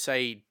good. Would you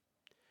say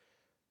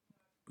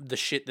the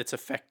shit that's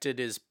affected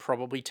is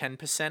probably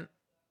 10%?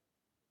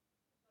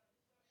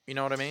 You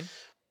know what I mean?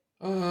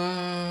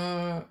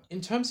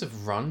 In terms of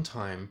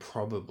runtime,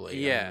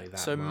 probably Yeah. only that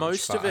So much.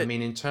 most But of it, I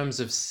mean, in terms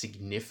of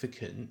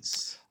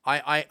significance,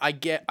 I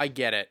get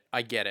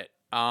it.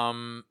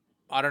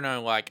 I don't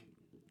know, like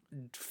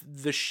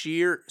the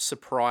sheer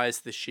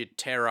surprise, the sheer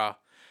terror,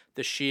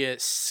 the sheer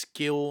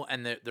skill,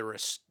 and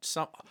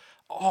some.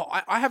 Oh,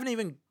 I haven't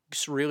even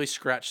really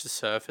scratched the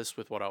surface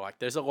with what I like.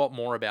 There's a lot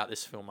more about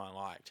this film I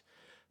liked,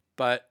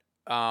 but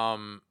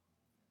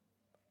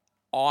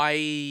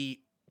I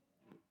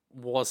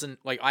wasn't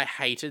like, I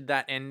hated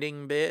that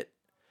ending bit.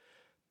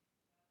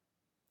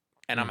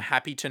 And I'm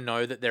happy to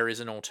know that there is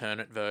an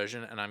alternate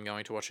version, and I'm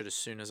going to watch it as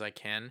soon as I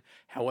can.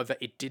 However,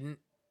 it didn't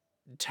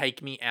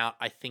take me out,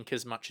 I think,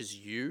 as much as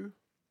you.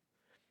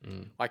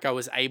 Like, I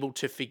was able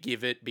to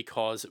forgive it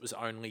because it was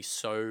only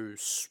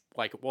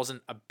like, it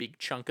wasn't a big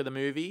chunk of the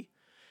movie.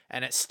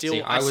 And it's still,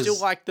 See, I still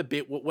like the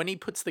bit when he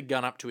puts the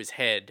gun up to his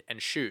head and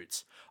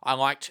shoots. I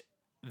liked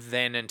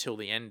then until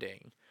the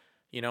ending.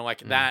 You know,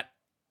 like that,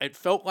 it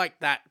felt like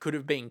that could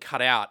have been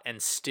cut out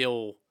and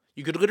still,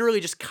 you could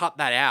literally just cut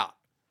that out.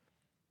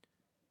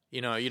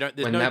 You know, you don't.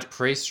 There's when no that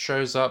priest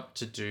shows up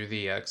to do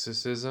the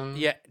exorcism,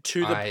 yeah,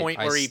 to the point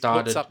where he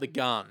puts up the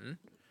gun.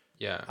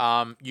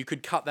 Yeah. You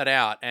could cut that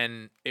out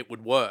and it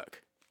would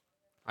work.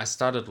 I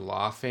started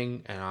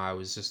laughing, and I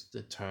was just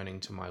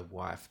turning to my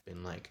wife,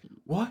 being like,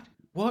 "What?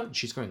 What?" And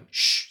she's going,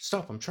 "Shh,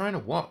 stop! I'm trying to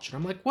watch." And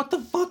I'm like, "What the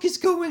fuck is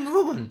going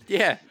on?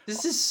 Yeah,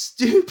 This is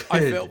stupid."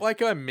 I felt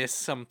like I missed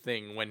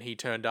something when he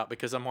turned up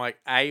because I'm like,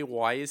 A,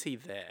 why is he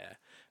there?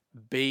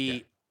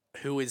 B,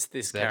 who is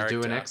this there character?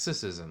 to do an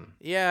exorcism.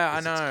 Yeah, I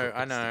It's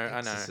the know.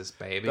 Exorcist,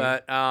 baby.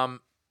 But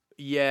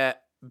yeah,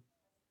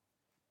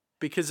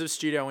 because of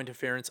studio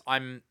interference,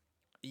 I'm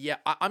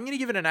gonna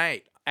give it an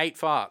 8. 8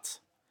 farts.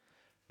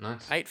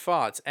 Nice. 8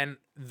 farts, and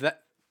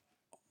that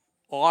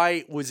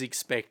I was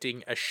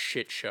expecting a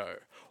shit show.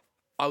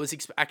 I was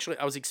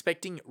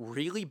expecting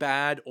really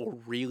bad or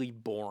really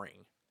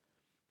boring.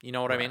 You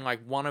know what I mean?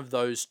 Like one of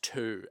those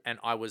two, and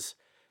I was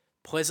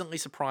pleasantly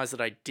surprised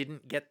that I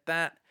didn't get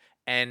that.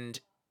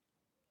 And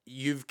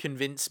you've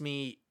convinced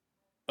me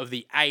of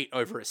the 8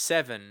 over a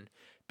 7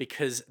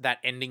 because that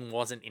ending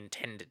wasn't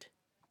intended,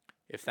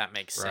 if that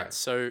makes sense.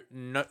 So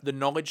the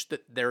knowledge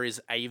that there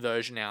is a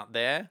version out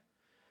there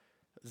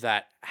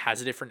that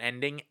has a different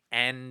ending,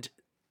 and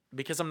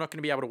because I'm not going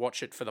to be able to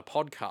watch it for the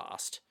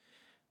podcast,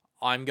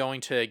 I'm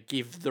going to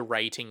give the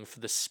rating for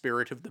the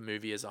spirit of the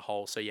movie as a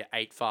whole. So yeah,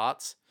 8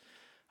 farts.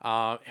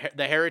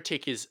 The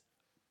Heretic is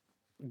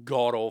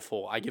god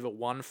awful. I give it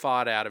 1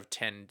 fart out of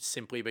 10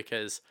 simply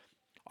because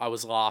I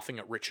was laughing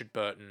at Richard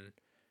Burton.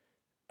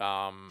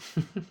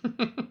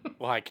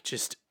 Like,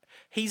 just,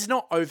 he's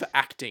not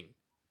overacting.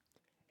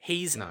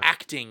 He's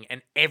acting,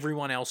 and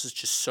everyone else is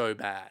just so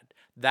bad.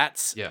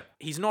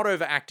 He's not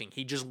overacting.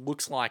 He just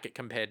looks like it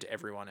compared to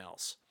everyone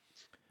else.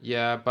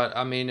 Yeah, but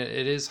I mean,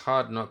 it is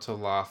hard not to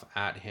laugh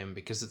at him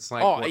because it's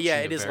like watching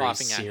a very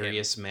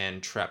serious man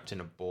trapped in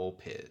a ball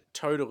pit.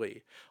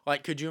 Totally.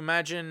 Like, could you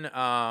imagine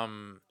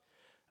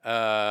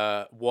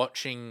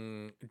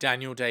watching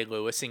Daniel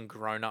Day-Lewis in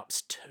Grown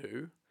Ups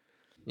 2.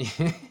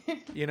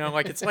 You know,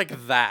 like it's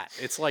like that.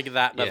 It's like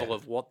that level Yeah.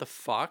 of what the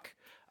fuck.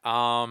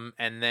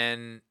 And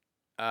then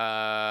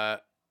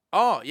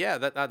oh yeah,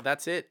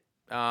 that's it.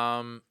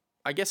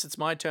 I guess it's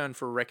my turn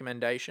for a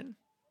recommendation.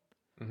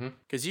 Mm-hmm.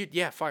 Cause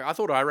fuck, I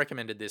thought I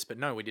recommended this, but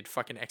no, we did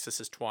fucking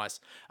Exorcist twice.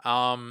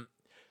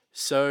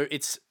 So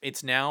it's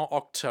now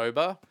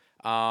October.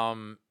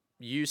 Dane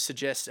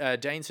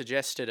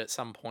suggested at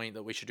some point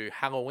that we should do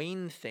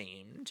Halloween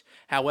themed.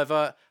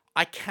 However,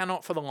 I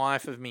cannot for the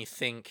life of me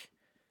think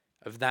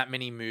of that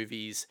many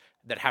movies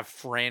that have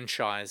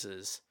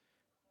franchises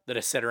that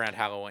are set around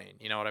Halloween.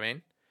 You know what I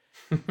mean?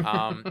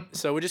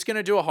 So we're just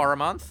gonna do a horror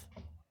month.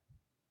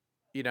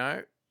 You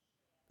know,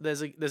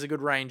 there's a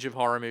good range of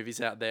horror movies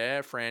out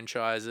there,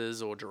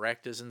 franchises or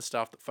directors and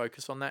stuff that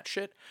focus on that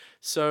shit.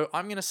 So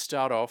I'm gonna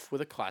start off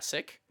with a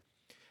classic.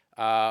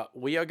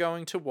 We are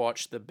going to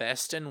watch the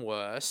best and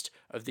worst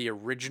of the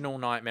original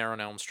Nightmare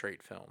on Elm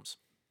Street films.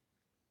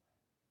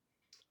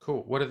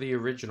 Cool. What are the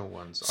original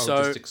ones? So-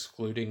 just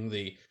excluding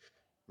the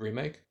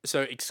remake?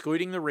 So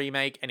excluding the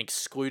remake and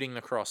excluding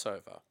the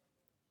crossover.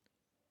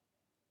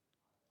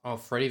 Oh,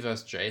 Freddy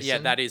vs. Jason? Yeah,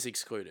 that is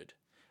excluded.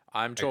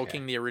 I'm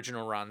talking Okay. the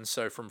original run.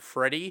 So from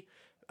Freddy,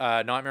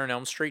 Nightmare on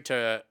Elm Street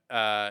to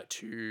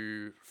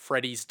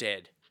Freddy's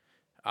Dead.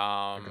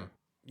 Okay.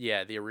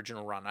 Yeah, the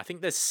original run. I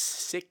think there's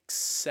 6,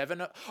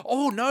 7.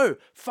 Oh no,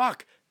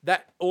 fuck.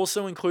 That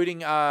also including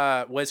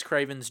Wes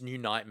Craven's New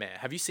Nightmare.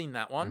 Have you seen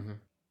that one? Mm-hmm.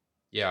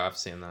 Yeah, I've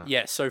seen that.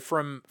 Yeah. So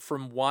from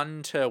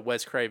 1 to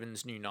Wes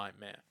Craven's New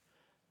Nightmare.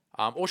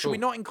 Or should we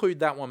Cool. not include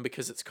that one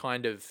because it's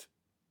kind of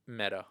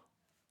meta?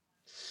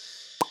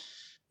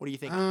 What do you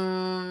think? I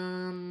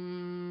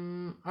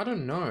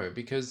don't know,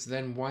 because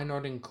then why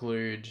not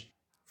include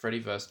Freddy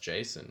vs.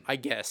 Jason? I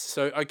guess.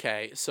 So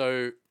okay,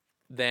 so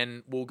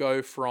then we'll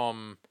go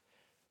from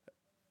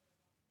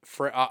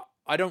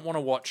I don't want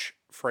to watch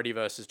Freddy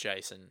versus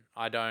Jason.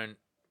 I don't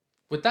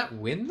Would that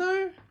win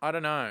though?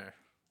 know.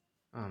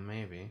 Oh,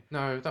 maybe.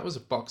 No, that was a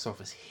box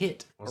office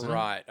hit, wasn't it?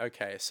 Right.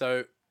 Okay.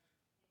 So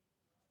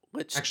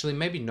let's Actually,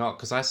 maybe not,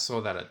 because I saw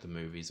that at the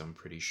movies, I'm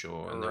pretty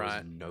sure, and there was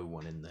Right. no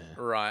one in there.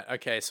 Right.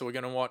 Okay, so we're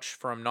going to watch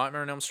from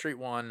Nightmare on Elm Street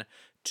 1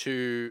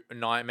 to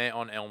Nightmare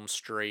on Elm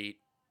Street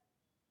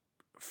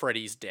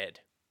Freddy's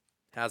Dead.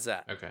 How's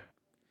that? Okay.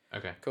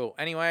 Okay. Cool.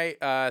 Anyway,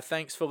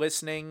 thanks for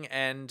listening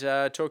and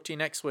talk to you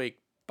next week.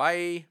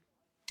 Bye.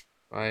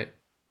 Bye.